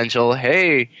potential,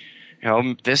 hey,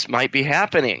 this might be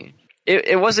happening.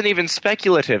 It wasn't even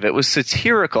speculative. It was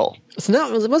satirical.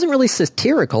 It wasn't really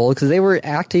satirical because they were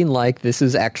acting like this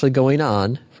is actually going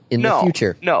on in the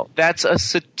future. No, that's a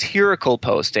satirical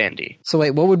post, Andy. So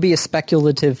wait, what would be a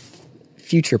speculative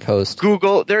future post?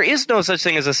 Google, there is no such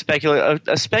thing as a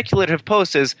speculative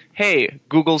post is, hey,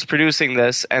 Google's producing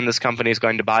this and this company is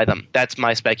going to buy them. That's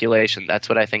my speculation. That's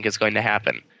what I think is going to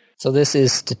happen. So this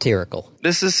is satirical.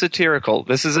 This is satirical.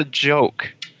 This is a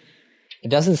joke. It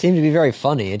doesn't seem to be very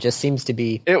funny. It just seems to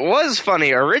be... It was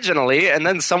funny originally, and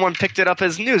then someone picked it up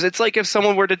as news. It's like if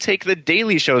someone were to take The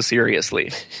Daily Show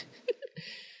seriously.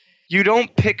 You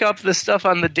don't pick up the stuff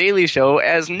on The Daily Show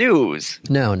as news.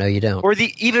 No, you don't. Or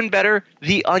even better,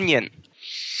 The Onion.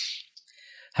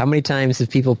 How many times have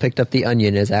people picked up The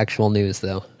Onion as actual news,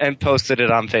 though? And posted it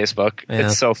on Facebook. Yeah.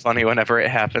 It's so funny whenever it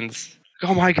happens.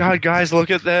 Oh my god, guys, look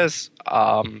at this.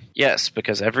 Yes,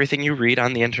 because everything you read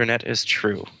on the internet is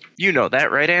true. You know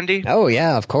that, right, Andy? Oh,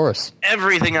 yeah, of course.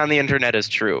 Everything on the internet is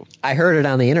true. I heard it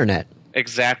on the internet.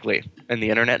 Exactly. And the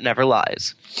internet never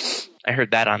lies. I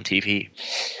heard that on TV.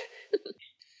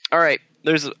 All right.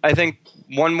 There's, I think,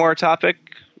 one more topic.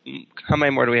 How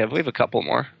many more do we have? We have a couple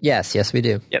more. Yes, we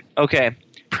do. Yep. Okay.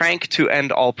 Prank to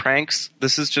end all pranks.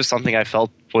 This is just something I felt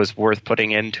was worth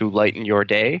putting in to lighten your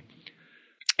day.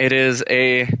 It is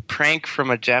a prank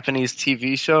from a Japanese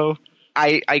TV show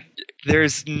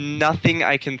there's nothing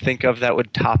I can think of that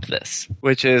would top this,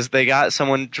 which is they got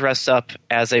someone dressed up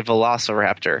as a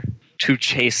velociraptor to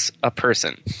chase a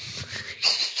person.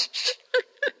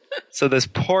 So this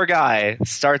poor guy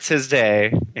starts his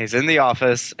day, he's in the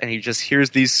office, and he just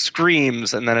hears these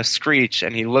screams and then a screech,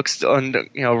 and he looks,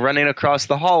 running across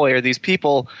the hallway are these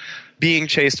people being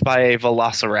chased by a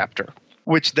velociraptor,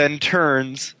 which then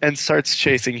turns and starts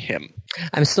chasing him.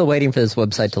 I'm still waiting for this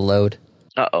website to load.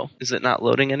 Uh-oh. Is it not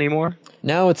loading anymore?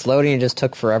 No, it's loading. It just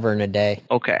took forever and a day.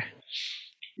 Okay.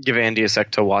 Give Andy a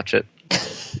sec to watch it.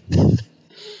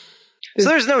 So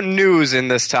there's no news in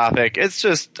this topic. It's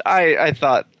just, I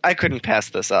thought I couldn't pass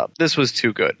this up. This was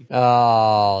too good.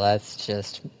 Oh, that's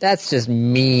just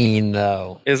mean,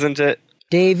 though. Isn't it?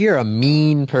 Dave, you're a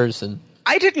mean person.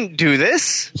 I didn't do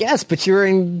this. Yes, but you're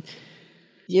I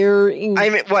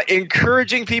mean, what,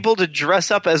 encouraging people to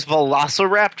dress up as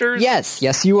velociraptors?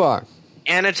 Yes, you are.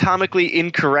 Anatomically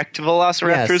incorrect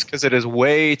velociraptors, because it is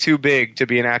way too big to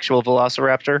be an actual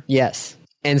velociraptor? Yes.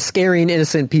 And scaring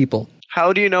innocent people.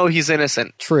 How do you know he's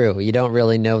innocent? True, you don't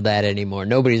really know that anymore.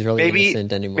 Nobody's really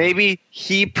innocent anymore. Maybe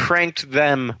he pranked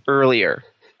them earlier.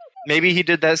 Maybe he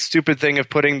did that stupid thing of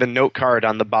putting the note card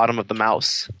on the bottom of the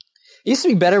mouse. It used to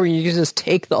be better when you could just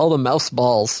take all the mouse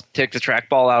balls. Take the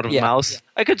trackball out of the mouse? Yeah.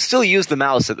 I could still use the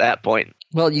mouse at that point.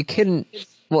 Well, you couldn't...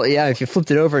 Well, yeah, if you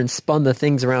flipped it over and spun the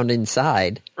things around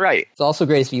inside. Right. It's also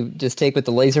great if you just take with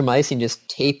the laser mice and just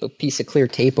tape a piece of clear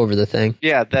tape over the thing.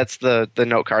 Yeah, that's the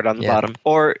note card on the bottom.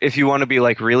 Or if you want to be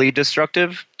like really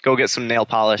destructive, go get some nail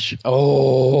polish.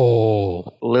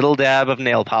 Oh. Little dab of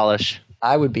nail polish.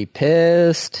 I would be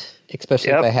pissed,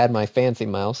 especially if I had my fancy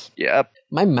mouse. Yep.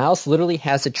 My mouse literally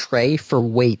has a tray for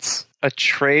weights. A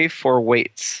tray for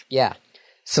weights? Yeah.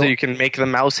 So you can make the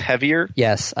mouse heavier?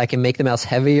 Yes, I can make the mouse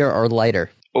heavier or lighter.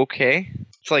 Okay.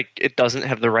 It's like it doesn't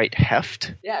have the right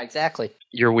heft. Yeah, exactly.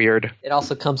 You're weird. It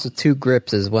also comes with 2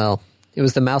 grips as well. It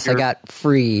was the mouse I got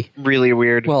free. Really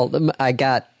weird. Well,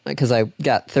 because I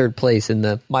got 3rd place in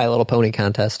the My Little Pony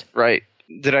contest. Right.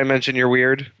 Did I mention you're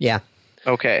weird? Yeah.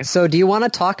 Okay. So do you want to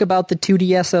talk about the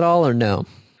 2DS at all or no?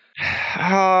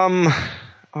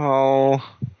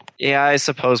 Yeah, I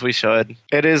suppose we should.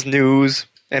 It is news,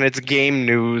 and it's game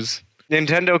news.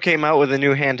 Nintendo came out with a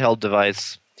new handheld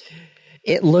device.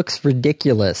 It looks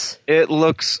ridiculous. It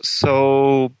looks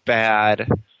so bad.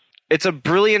 It's a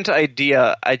brilliant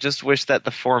idea. I just wish that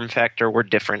the form factor were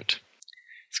different.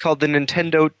 It's called the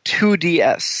Nintendo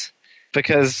 2DS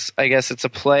because I guess it's a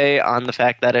play on the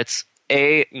fact that it's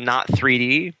not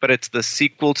 3D, but it's the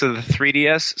sequel to the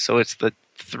 3DS, so it's the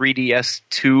 3DS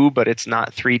 2, but it's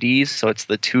not 3D, so it's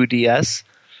the 2DS.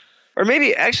 Or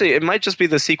maybe, actually, it might just be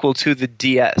the sequel to the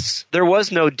DS. There was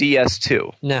no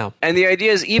DS2. No. And the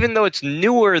idea is, even though it's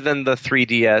newer than the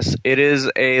 3DS, it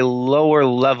is a lower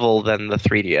level than the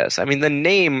 3DS. I mean, the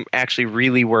name actually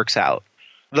really works out.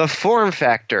 The form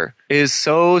factor is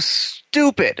so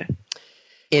stupid.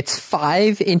 It's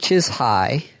 5 inches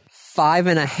high,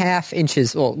 5.5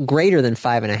 inches, well, greater than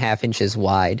 5.5 inches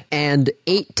wide, and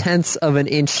 0.8 of an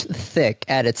inch thick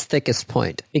at its thickest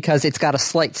point, because it's got a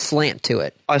slight slant to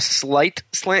it. A slight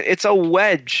slant? It's a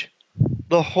wedge.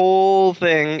 The whole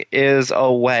thing is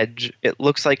a wedge. It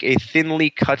looks like a thinly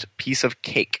cut piece of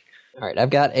cake. All right, I've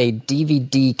got a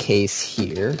DVD case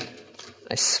here.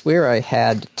 I swear I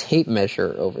had tape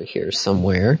measure over here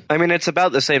somewhere. I mean, it's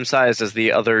about the same size as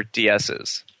the other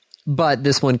DSs. But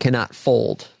this one cannot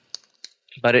fold.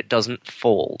 But it doesn't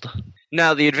fold.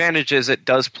 Now, the advantage is it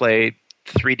does play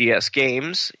 3DS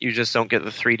games. You just don't get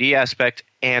the 3D aspect,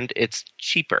 and it's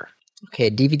cheaper. Okay,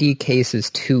 a DVD case is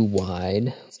too wide.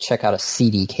 Let's check out a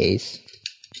CD case.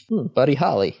 Buddy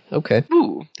Holly. Okay.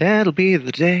 Ooh, that'll be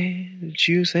the day that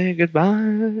you say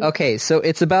goodbye. Okay, so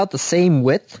it's about the same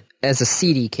width as a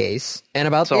CD case, and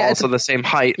about the same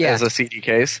height as a CD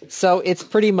case. So it's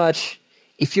pretty much,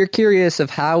 if you're curious of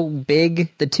how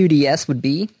big the 2DS would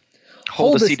be,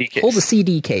 hold a CD case. Hold a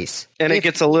CD case. And it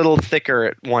gets a little thicker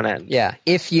at one end. Yeah,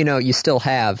 if you still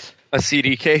have a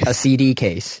CD case. A CD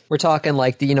case. We're talking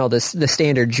like the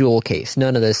standard jewel case.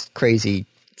 None of this crazy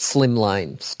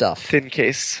slimline stuff. Thin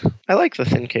case. I like the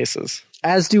thin cases.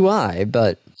 As do I,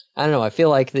 but I don't know. I feel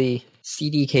like the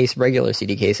CD case, regular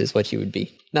CD case, is what you would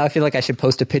be. Now I feel like I should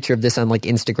post a picture of this on like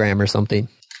Instagram or something.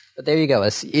 But there you go.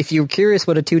 If you're curious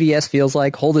what a 2DS feels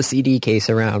like, hold a CD case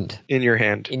around. In your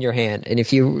hand. And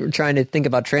if you're trying to think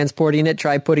about transporting it,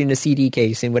 try putting a CD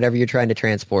case in whatever you're trying to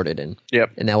transport it in.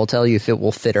 Yep. And that will tell you if it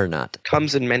will fit or not.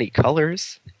 Comes in many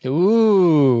colors.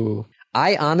 Ooh.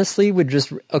 I honestly would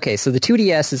just... Okay, so the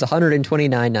 2DS is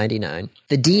 $129.99.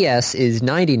 The DS is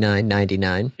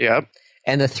 $99.99. Yep.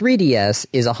 And the 3DS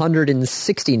is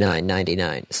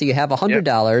 $169.99. So you have $100,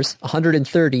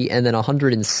 $130, and then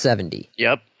 $170.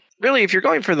 Yep. Really, if you're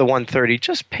going for the 130,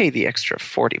 just pay the extra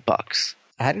 $40.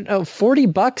 I don't know,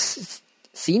 $40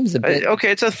 seems a bit. Okay,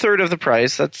 it's a third of the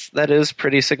price. That is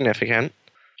pretty significant.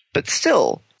 But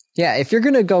still. Yeah, if you're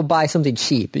going to go buy something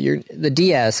cheap, the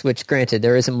DS, which granted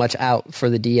there isn't much out for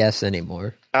the DS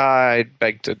anymore. I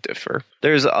beg to differ.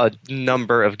 There's a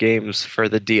number of games for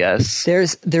the DS.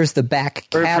 There's the back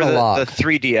catalog. Or for the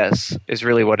 3DS is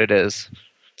really what it is.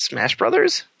 Smash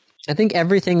Brothers? I think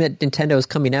everything that Nintendo is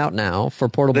coming out now for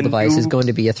portable device is going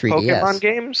to be a 3DS. Pokemon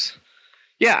games?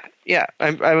 Yeah.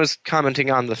 I was commenting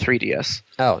on the 3DS.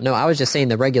 Oh, no, I was just saying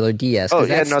the regular DS. Oh,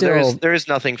 yeah, no, there is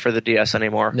nothing for the DS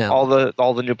anymore. No.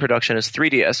 All the new production is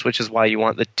 3DS, which is why you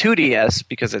want the 2DS,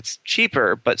 because it's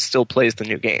cheaper, but still plays the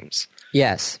new games.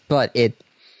 Yes, but it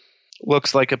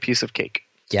looks like a piece of cake.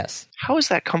 Yes. How is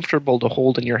that comfortable to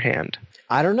hold in your hand?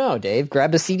 I don't know, Dave.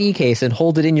 Grab a CD case and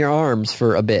hold it in your arms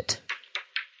for a bit.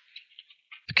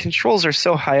 The controls are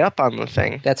so high up on the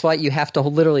thing. That's why you have to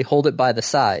literally hold it by the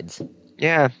sides.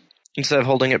 Yeah, instead of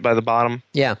holding it by the bottom.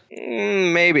 Yeah.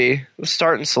 Maybe. The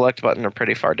start and select button are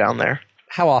pretty far down there.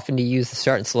 How often do you use the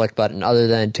start and select button other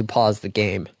than to pause the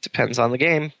game? Depends on the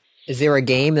game. Is there a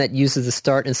game that uses the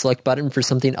start and select button for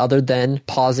something other than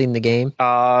pausing the game?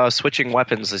 Switching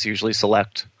weapons is usually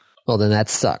select. Well, then that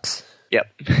sucks. Yep.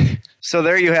 So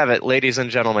there you have it, ladies and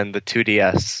gentlemen, the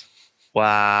 2DS.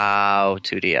 Wow,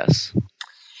 2DS.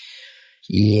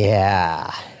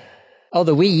 Yeah. Oh,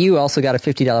 the Wii U also got a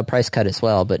 $50 price cut as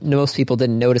well, but most people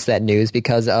didn't notice that news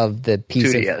because of the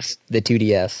piece 2DS. of the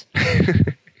 2DS.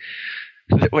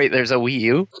 Wait, there's a Wii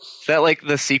U? Is that like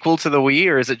the sequel to the Wii,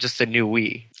 or is it just a new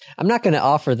Wii? I'm not going to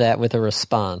offer that with a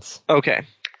response. Okay.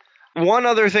 One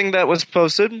other thing that was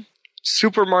posted,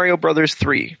 Super Mario Bros.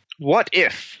 3. What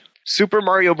if Super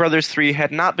Mario Bros. 3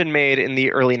 had not been made in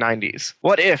the early 90s?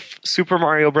 What if Super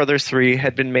Mario Bros. 3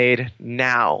 had been made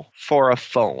now for a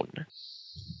phone?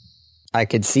 I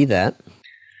could see that.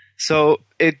 So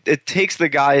it takes the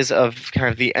guise of kind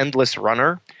of the Endless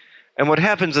Runner. And what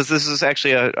happens is this is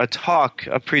actually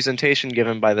a presentation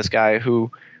given by this guy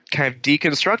who kind of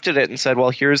deconstructed it and said, well,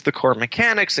 here's the core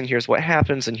mechanics, and here's what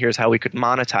happens, and here's how we could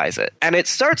monetize it. And it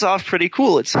starts off pretty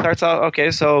cool. It starts out,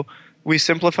 okay, so we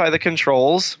simplify the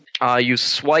controls. You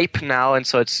swipe now, and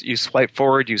so you swipe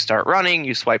forward, you start running,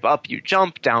 you swipe up, you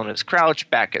jump, down is crouch,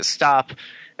 back is stop,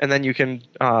 and then you can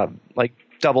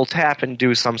double tap and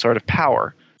do some sort of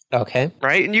power. Okay.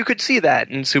 Right? And you could see that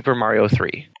in Super Mario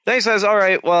 3. Then he says, all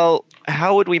right, well,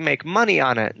 how would we make money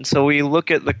on it? And so we look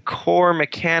at the core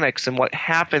mechanics and what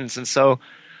happens. And so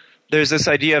there's this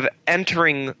idea of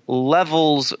entering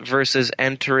levels versus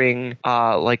entering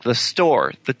the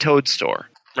store, the Toad store,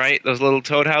 right? Those little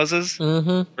Toad houses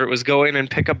where it was go in and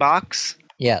pick a box.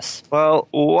 Yes. Well,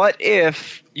 what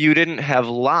if you didn't have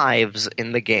lives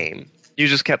in the game? You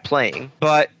just kept playing,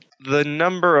 but the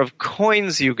number of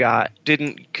coins you got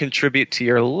didn't contribute to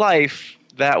your life.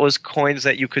 That was coins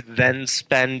that you could then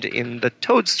spend in the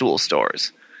Toadstool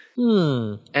stores.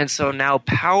 And so now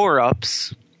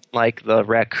power-ups, like the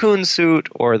raccoon suit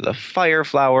or the fire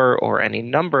flower or any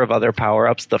number of other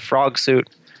power-ups, the frog suit,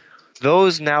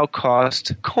 those now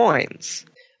cost coins.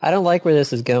 I don't like where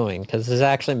this is going, because this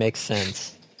actually makes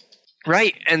sense.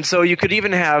 Right, and so you could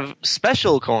even have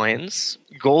special coins,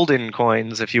 golden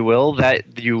coins, if you will,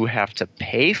 that you have to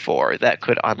pay for that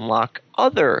could unlock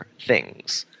other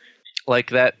things.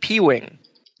 Like that P-Wing.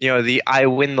 You know, the I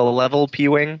win the level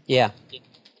P-Wing? Yeah.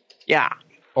 Yeah.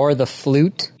 Or the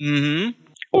flute. Mm-hmm.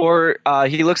 Or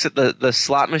he looks at the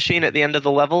slot machine at the end of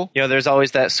the level. You know, there's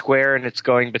always that square, and it's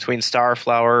going between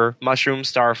starflower, mushroom,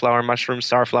 starflower, mushroom,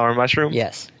 starflower, mushroom.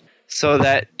 Yes. So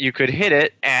that you could hit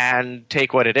it and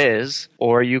take what it is,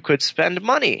 or you could spend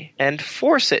money and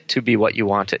force it to be what you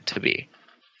want it to be.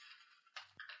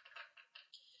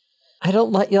 I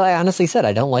honestly said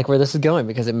I don't like where this is going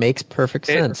because it makes perfect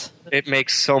sense. It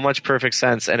makes so much perfect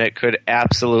sense, and it could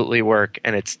absolutely work,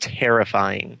 and it's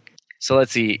terrifying. So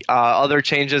let's see. Other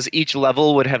changes, each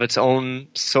level would have its own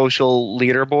social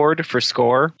leaderboard for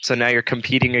score. So now you're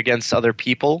competing against other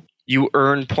people. You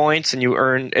earn points, and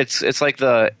it's like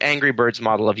the Angry Birds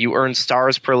model of you earn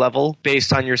stars per level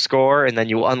based on your score, and then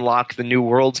you unlock the new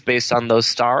worlds based on those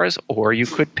stars, or you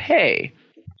could pay.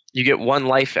 You get one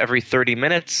life every 30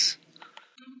 minutes.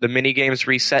 The minigames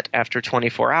reset after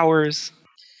 24 hours.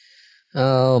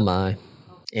 Oh my.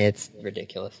 It's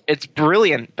ridiculous. It's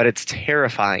brilliant, but it's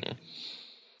terrifying.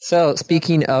 So,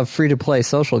 speaking of free-to-play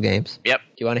social games. Yep.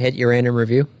 Do you want to hit your random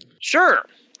review? Sure.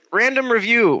 Random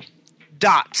review.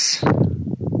 Dots.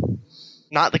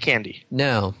 Not the candy.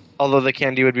 No. Although the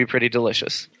candy would be pretty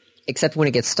delicious. except when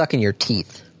it gets stuck in your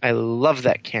teeth. I love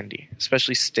that candy,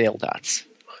 especially stale dots.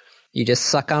 You just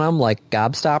suck on them like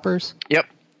gobstoppers? Yep.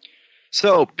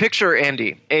 So, picture,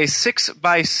 Andy, a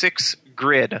 6x6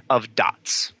 grid of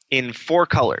dots in 4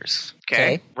 colors.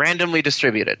 Okay? Randomly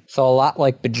distributed. So a lot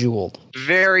like Bejeweled.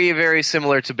 Very, very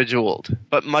similar to Bejeweled,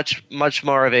 but much, much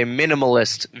more of a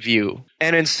minimalist view.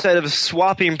 And instead of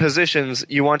swapping positions,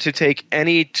 you want to take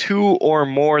any 2 or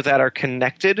more that are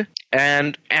connected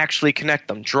and actually connect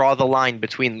them. Draw the line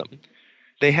between them.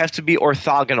 They have to be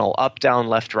orthogonal, up, down,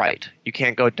 left, right. You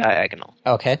can't go diagonal.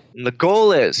 Okay. And the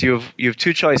goal is you have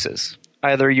 2 choices.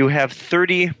 Either you have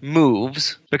 30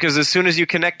 moves, because as soon as you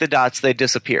connect the dots, they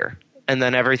disappear. And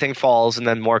then everything falls, and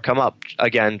then more come up.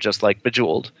 Again, just like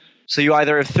Bejeweled. So you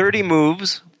either have 30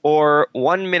 moves or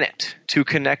 1 minute to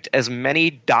connect as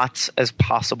many dots as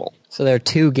possible. So there are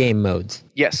 2 game modes.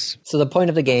 Yes. So the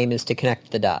point of the game is to connect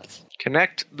the dots.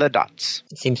 Connect the dots.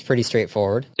 It seems pretty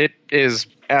straightforward. It is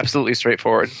absolutely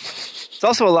straightforward. It's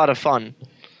also a lot of fun.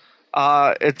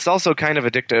 It's also kind of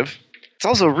addictive. It's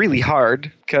also really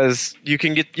hard because you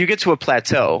get to a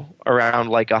plateau around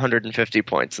like 150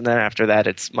 points, and then after that,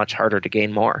 it's much harder to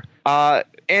gain more.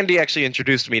 Andy actually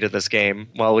introduced me to this game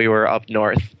while we were up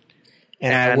north.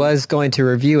 And I was going to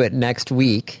review it next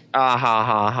week.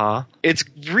 It's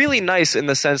really nice in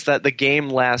the sense that the game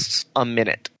lasts a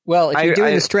minute. Well, if you're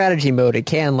doing the strategy mode, it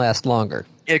can last longer.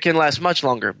 It can last much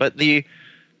longer, but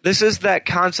this is that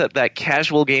concept, that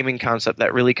casual gaming concept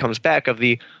that really comes back of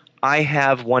the I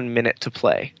have 1 minute to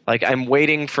play. Like I'm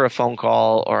waiting for a phone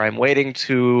call, or I'm waiting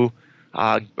for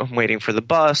the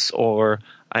bus, or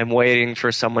I'm waiting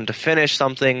for someone to finish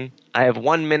something. I have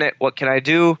 1 minute. What can I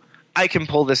do? I can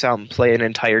pull this out and play an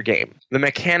entire game. The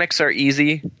mechanics are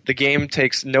easy. The game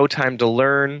takes no time to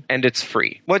learn, and it's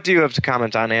free. What do you have to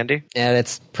comment on, Andy? And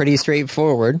it's pretty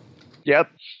straightforward. Yep.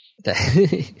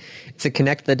 It's a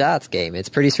connect the dots game. It's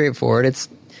pretty straightforward. It's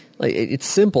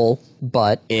simple,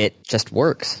 but it just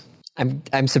works.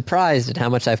 I'm surprised at how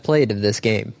much I've played of this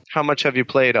game. How much have you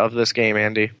played of this game,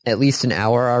 Andy? At least an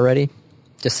hour already.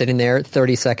 Just sitting there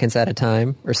 30 seconds at a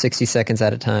time, or 60 seconds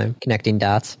at a time, connecting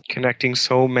dots. Connecting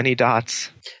so many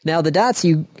dots. Now, the dots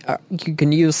you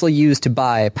can usually use to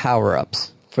buy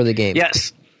power-ups for the game.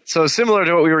 Yes. So similar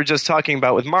to what we were just talking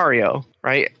about with Mario,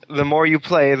 right? The more you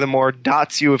play, the more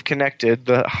dots you have connected,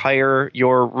 the higher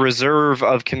your reserve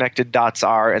of connected dots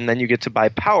are, and then you get to buy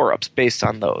power-ups based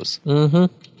on those. Mm-hmm.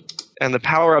 And the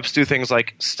power-ups do things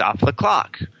like stop the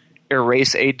clock,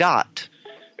 erase a dot,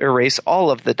 erase all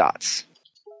of the dots.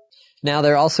 Now,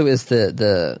 there also is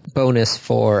the bonus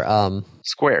for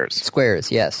squares.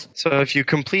 Squares, yes. So if you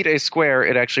complete a square,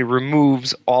 it actually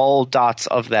removes all dots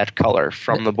of that color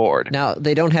from the board. Now,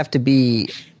 they don't have to be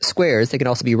squares. They can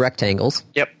also be rectangles.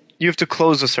 Yep. You have to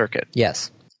close a circuit. Yes.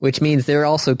 Which means there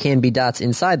also can be dots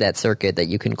inside that circuit that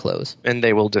you can close. And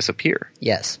they will disappear.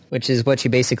 Yes. Which is what you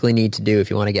basically need to do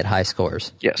if you want to get high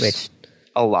scores. Yes. Which,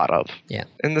 a lot of. Yeah.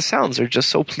 And the sounds are just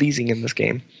so pleasing in this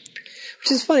game.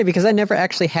 Which is funny because I never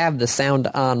actually have the sound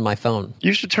on my phone.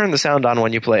 You should turn the sound on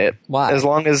when you play it. Why? As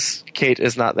long as Kate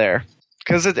is not there.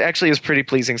 Because it actually is pretty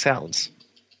pleasing sounds.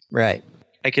 Right.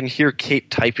 I can hear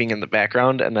Kate typing in the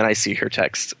background, and then I see her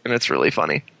text, and it's really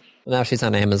funny. Well, now she's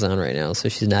on Amazon right now, so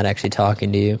she's not actually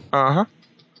talking to you. Uh-huh.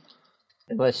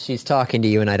 Unless she's talking to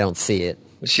you and I don't see it,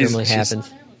 which normally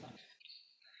happens.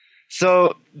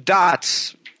 So,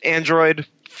 Dots, Android,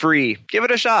 free. Give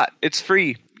it a shot. It's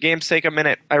free. Games take a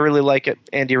minute. I really like it.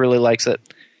 Andy really likes it.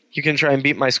 You can try and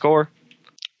beat my score.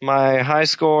 My high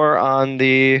score on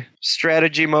the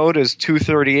strategy mode is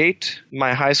 238.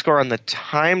 My high score on the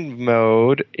timed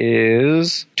mode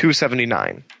is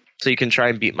 279. So you can try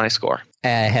and beat my score. I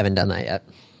haven't done that yet.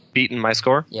 Beaten my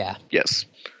score? Yeah. Yes.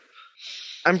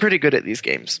 I'm pretty good at these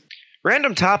games.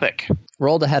 Random topic.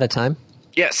 Rolled ahead of time.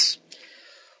 Yes.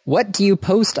 What do you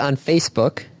post on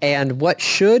Facebook, and what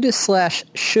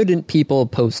shouldn't people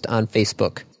post on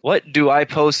Facebook? What do I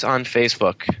post on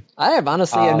Facebook? I have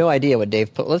honestly no idea what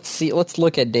Dave put. Let's see. Let's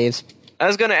look at Dave's. I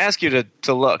was going to ask you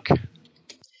to look.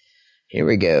 Here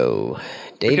we go.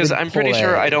 David because I'm pretty Pollard.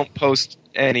 sure I don't post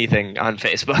anything on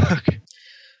Facebook.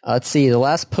 Let's see. The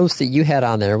last post that you had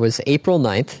on there was April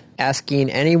 9th, asking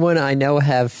anyone I know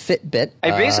have Fitbit. I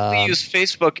basically use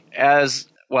Facebook as...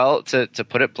 Well, to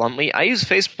put it bluntly, I use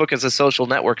Facebook as a social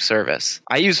network service.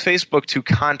 I use Facebook to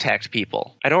contact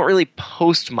people. I don't really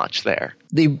post much there.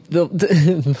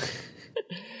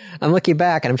 I'm looking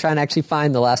back, and I'm trying to actually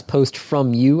find the last post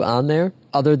from you on there,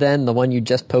 other than the one you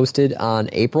just posted on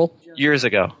April. Years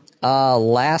ago.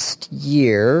 Last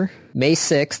year, May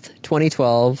 6th,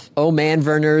 2012. Oh man,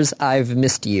 Verners, I've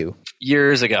missed you.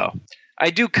 Years ago. I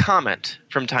do comment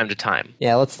from time to time.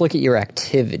 Yeah, let's look at your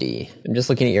activity. I'm just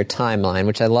looking at your timeline,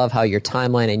 which I love how your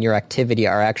timeline and your activity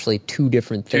are actually two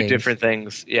different things. Two different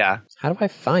things, yeah. How do I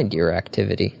find your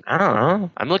activity? I don't know.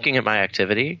 I'm looking at my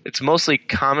activity. It's mostly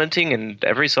commenting and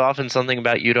every so often something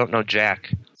about You Don't Know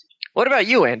Jack. What about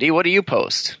you, Andy? What do you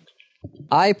post?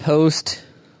 I post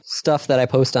stuff that I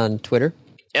post on Twitter.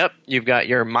 Yep, you've got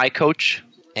your My Coach.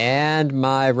 And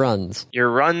my runs. Your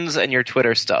runs and your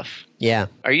Twitter stuff. Yeah.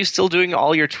 Are you still doing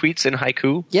all your tweets in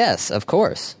haiku? Yes, of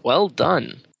course. Well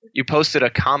done. You posted a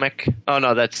comic. Oh,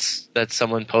 no, that's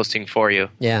someone posting for you.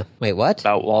 Yeah. Wait, what?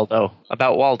 About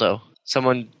Waldo.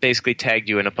 Someone basically tagged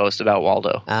you in a post about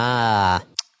Waldo. Ah.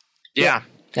 Yeah.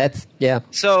 Yeah.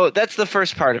 So that's the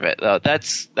first part of it, though.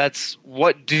 That's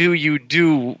what do you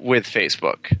do with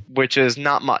Facebook, which is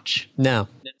not much. No.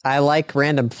 I like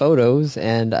random photos,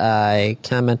 and I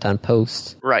comment on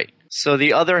posts. Right. So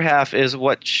the other half is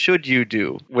what should you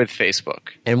do with Facebook?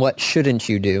 And what shouldn't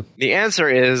you do? The answer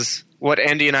is what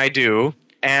Andy and I do,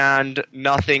 and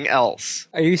nothing else.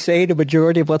 Are you saying the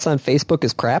majority of what's on Facebook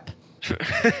is crap?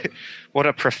 What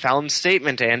a profound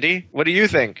statement, Andy. What do you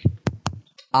think?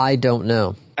 I don't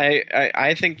know.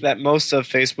 I think that most of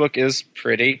Facebook is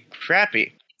pretty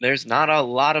crappy. There's not a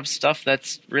lot of stuff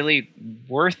that's really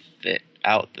worth it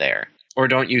out there. Or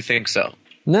don't you think so?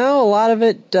 No, a lot of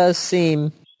it does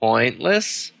seem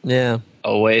pointless. Yeah.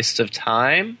 A waste of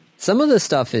time. Some of the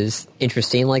stuff is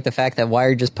interesting, like the fact that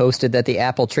Wired just posted that the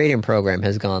Apple Trade-in program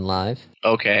has gone live.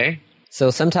 Okay. So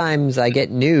sometimes I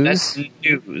get news. That's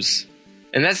news.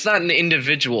 And that's not an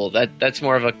individual. That's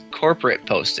more of a corporate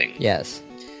posting. Yes.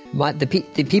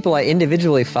 The people I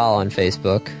individually follow on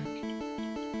Facebook.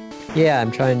 Yeah,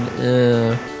 I'm trying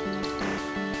to...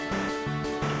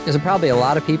 There's probably a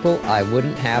lot of people I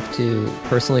wouldn't have to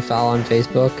personally follow on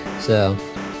Facebook, so...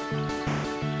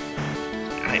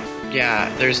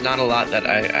 Yeah, there's not a lot that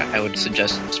I would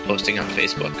suggest posting on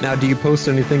Facebook. Now, do you post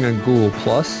anything on Google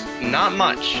Plus? Not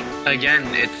much. Again,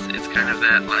 it's kind of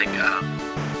that, like,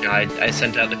 I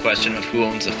sent out the question of who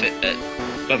owns a Fitbit.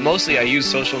 But mostly I use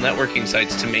social networking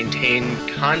sites to maintain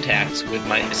contacts with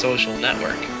my social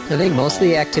network. I think most of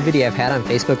the activity I've had on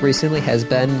Facebook recently has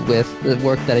been with the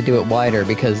work that I do at Wider,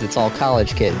 because it's all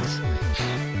college kids.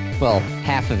 Well,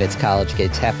 half of it's college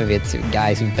kids, half of it's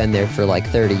guys who've been there for like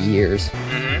 30 years.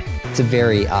 Mm-hmm. It's a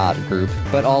very odd group.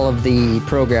 But all of the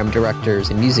program directors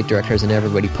and music directors and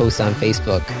everybody posts on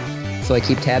Facebook. So I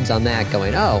keep tabs on that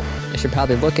going, oh, I should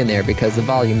probably look in there because the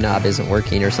volume knob isn't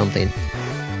working or something.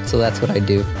 So that's what I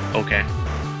do. Okay.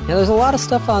 Yeah, there's a lot of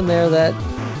stuff on there that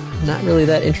I'm not really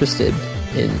that interested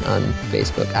in on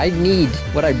Facebook.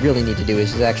 What I really need to do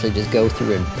is actually just go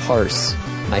through and parse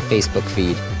my Facebook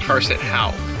feed. Parse it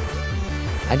how?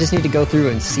 I just need to go through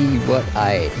and see what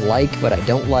I like, what I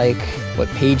don't like, what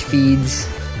page feeds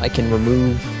I can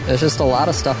remove. There's just a lot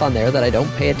of stuff on there that I don't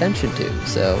pay attention to,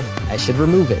 so I should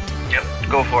remove it. Yep,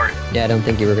 go for it. Yeah, I don't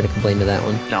think you were going to complain to that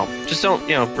one. No, just don't,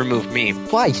 remove me.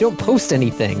 Why? You don't post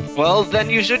anything. Well, then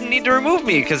you shouldn't need to remove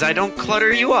me, because I don't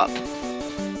clutter you up.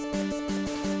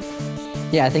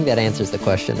 Yeah, I think that answers the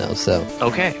question, though, so...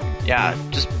 Okay, yeah,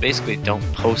 just basically don't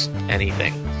post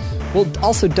anything. Well,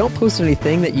 also, don't post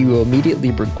anything that you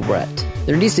immediately regret.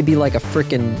 There needs to be like a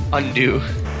frickin' undo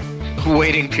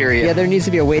waiting period. Yeah, there needs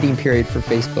to be a waiting period for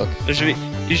Facebook.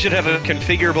 You should have a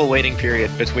configurable waiting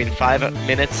period between 5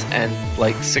 minutes and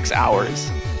like 6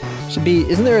 hours.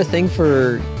 Isn't there a thing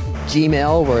for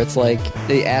Gmail where it's like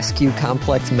they ask you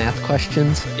complex math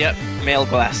questions? Yep, mail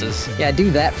glasses. Yeah,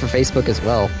 do that for Facebook as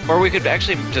well. Or we could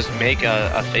actually just make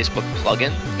a Facebook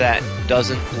plugin that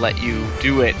doesn't let you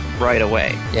do it right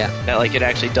away. Yeah. That like it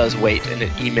actually does wait and it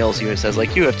emails you and says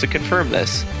like you have to confirm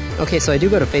this. Okay, so I do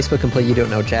go to Facebook and play You Don't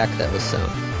Know Jack. That was so.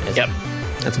 Yep.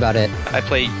 That's about it. I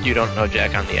play You Don't Know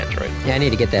Jack on the Android. Yeah, I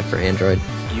need to get that for Android.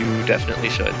 You definitely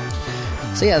should.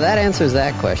 So yeah, that answers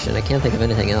that question. I can't think of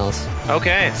anything else.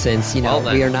 Okay. Since,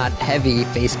 we are not heavy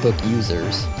Facebook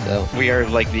users, so... We are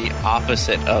like the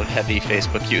opposite of heavy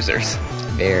Facebook users.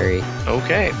 Very.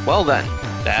 Okay, well then,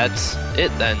 that's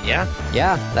it then, yeah?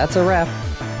 Yeah, that's a wrap.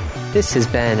 This has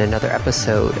been another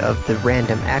episode of the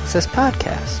Random Access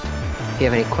Podcast. If you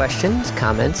have any questions,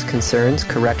 comments, concerns,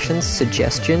 corrections,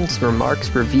 suggestions,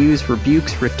 remarks, reviews,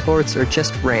 rebukes, retorts, or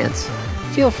just rants,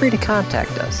 feel free to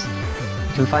contact us.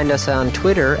 You can find us on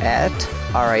Twitter at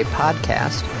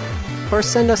RAPodcast, or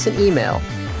send us an email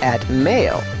at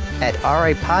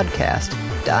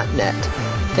mail@rapodcast.net.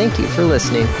 Thank you for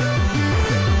listening.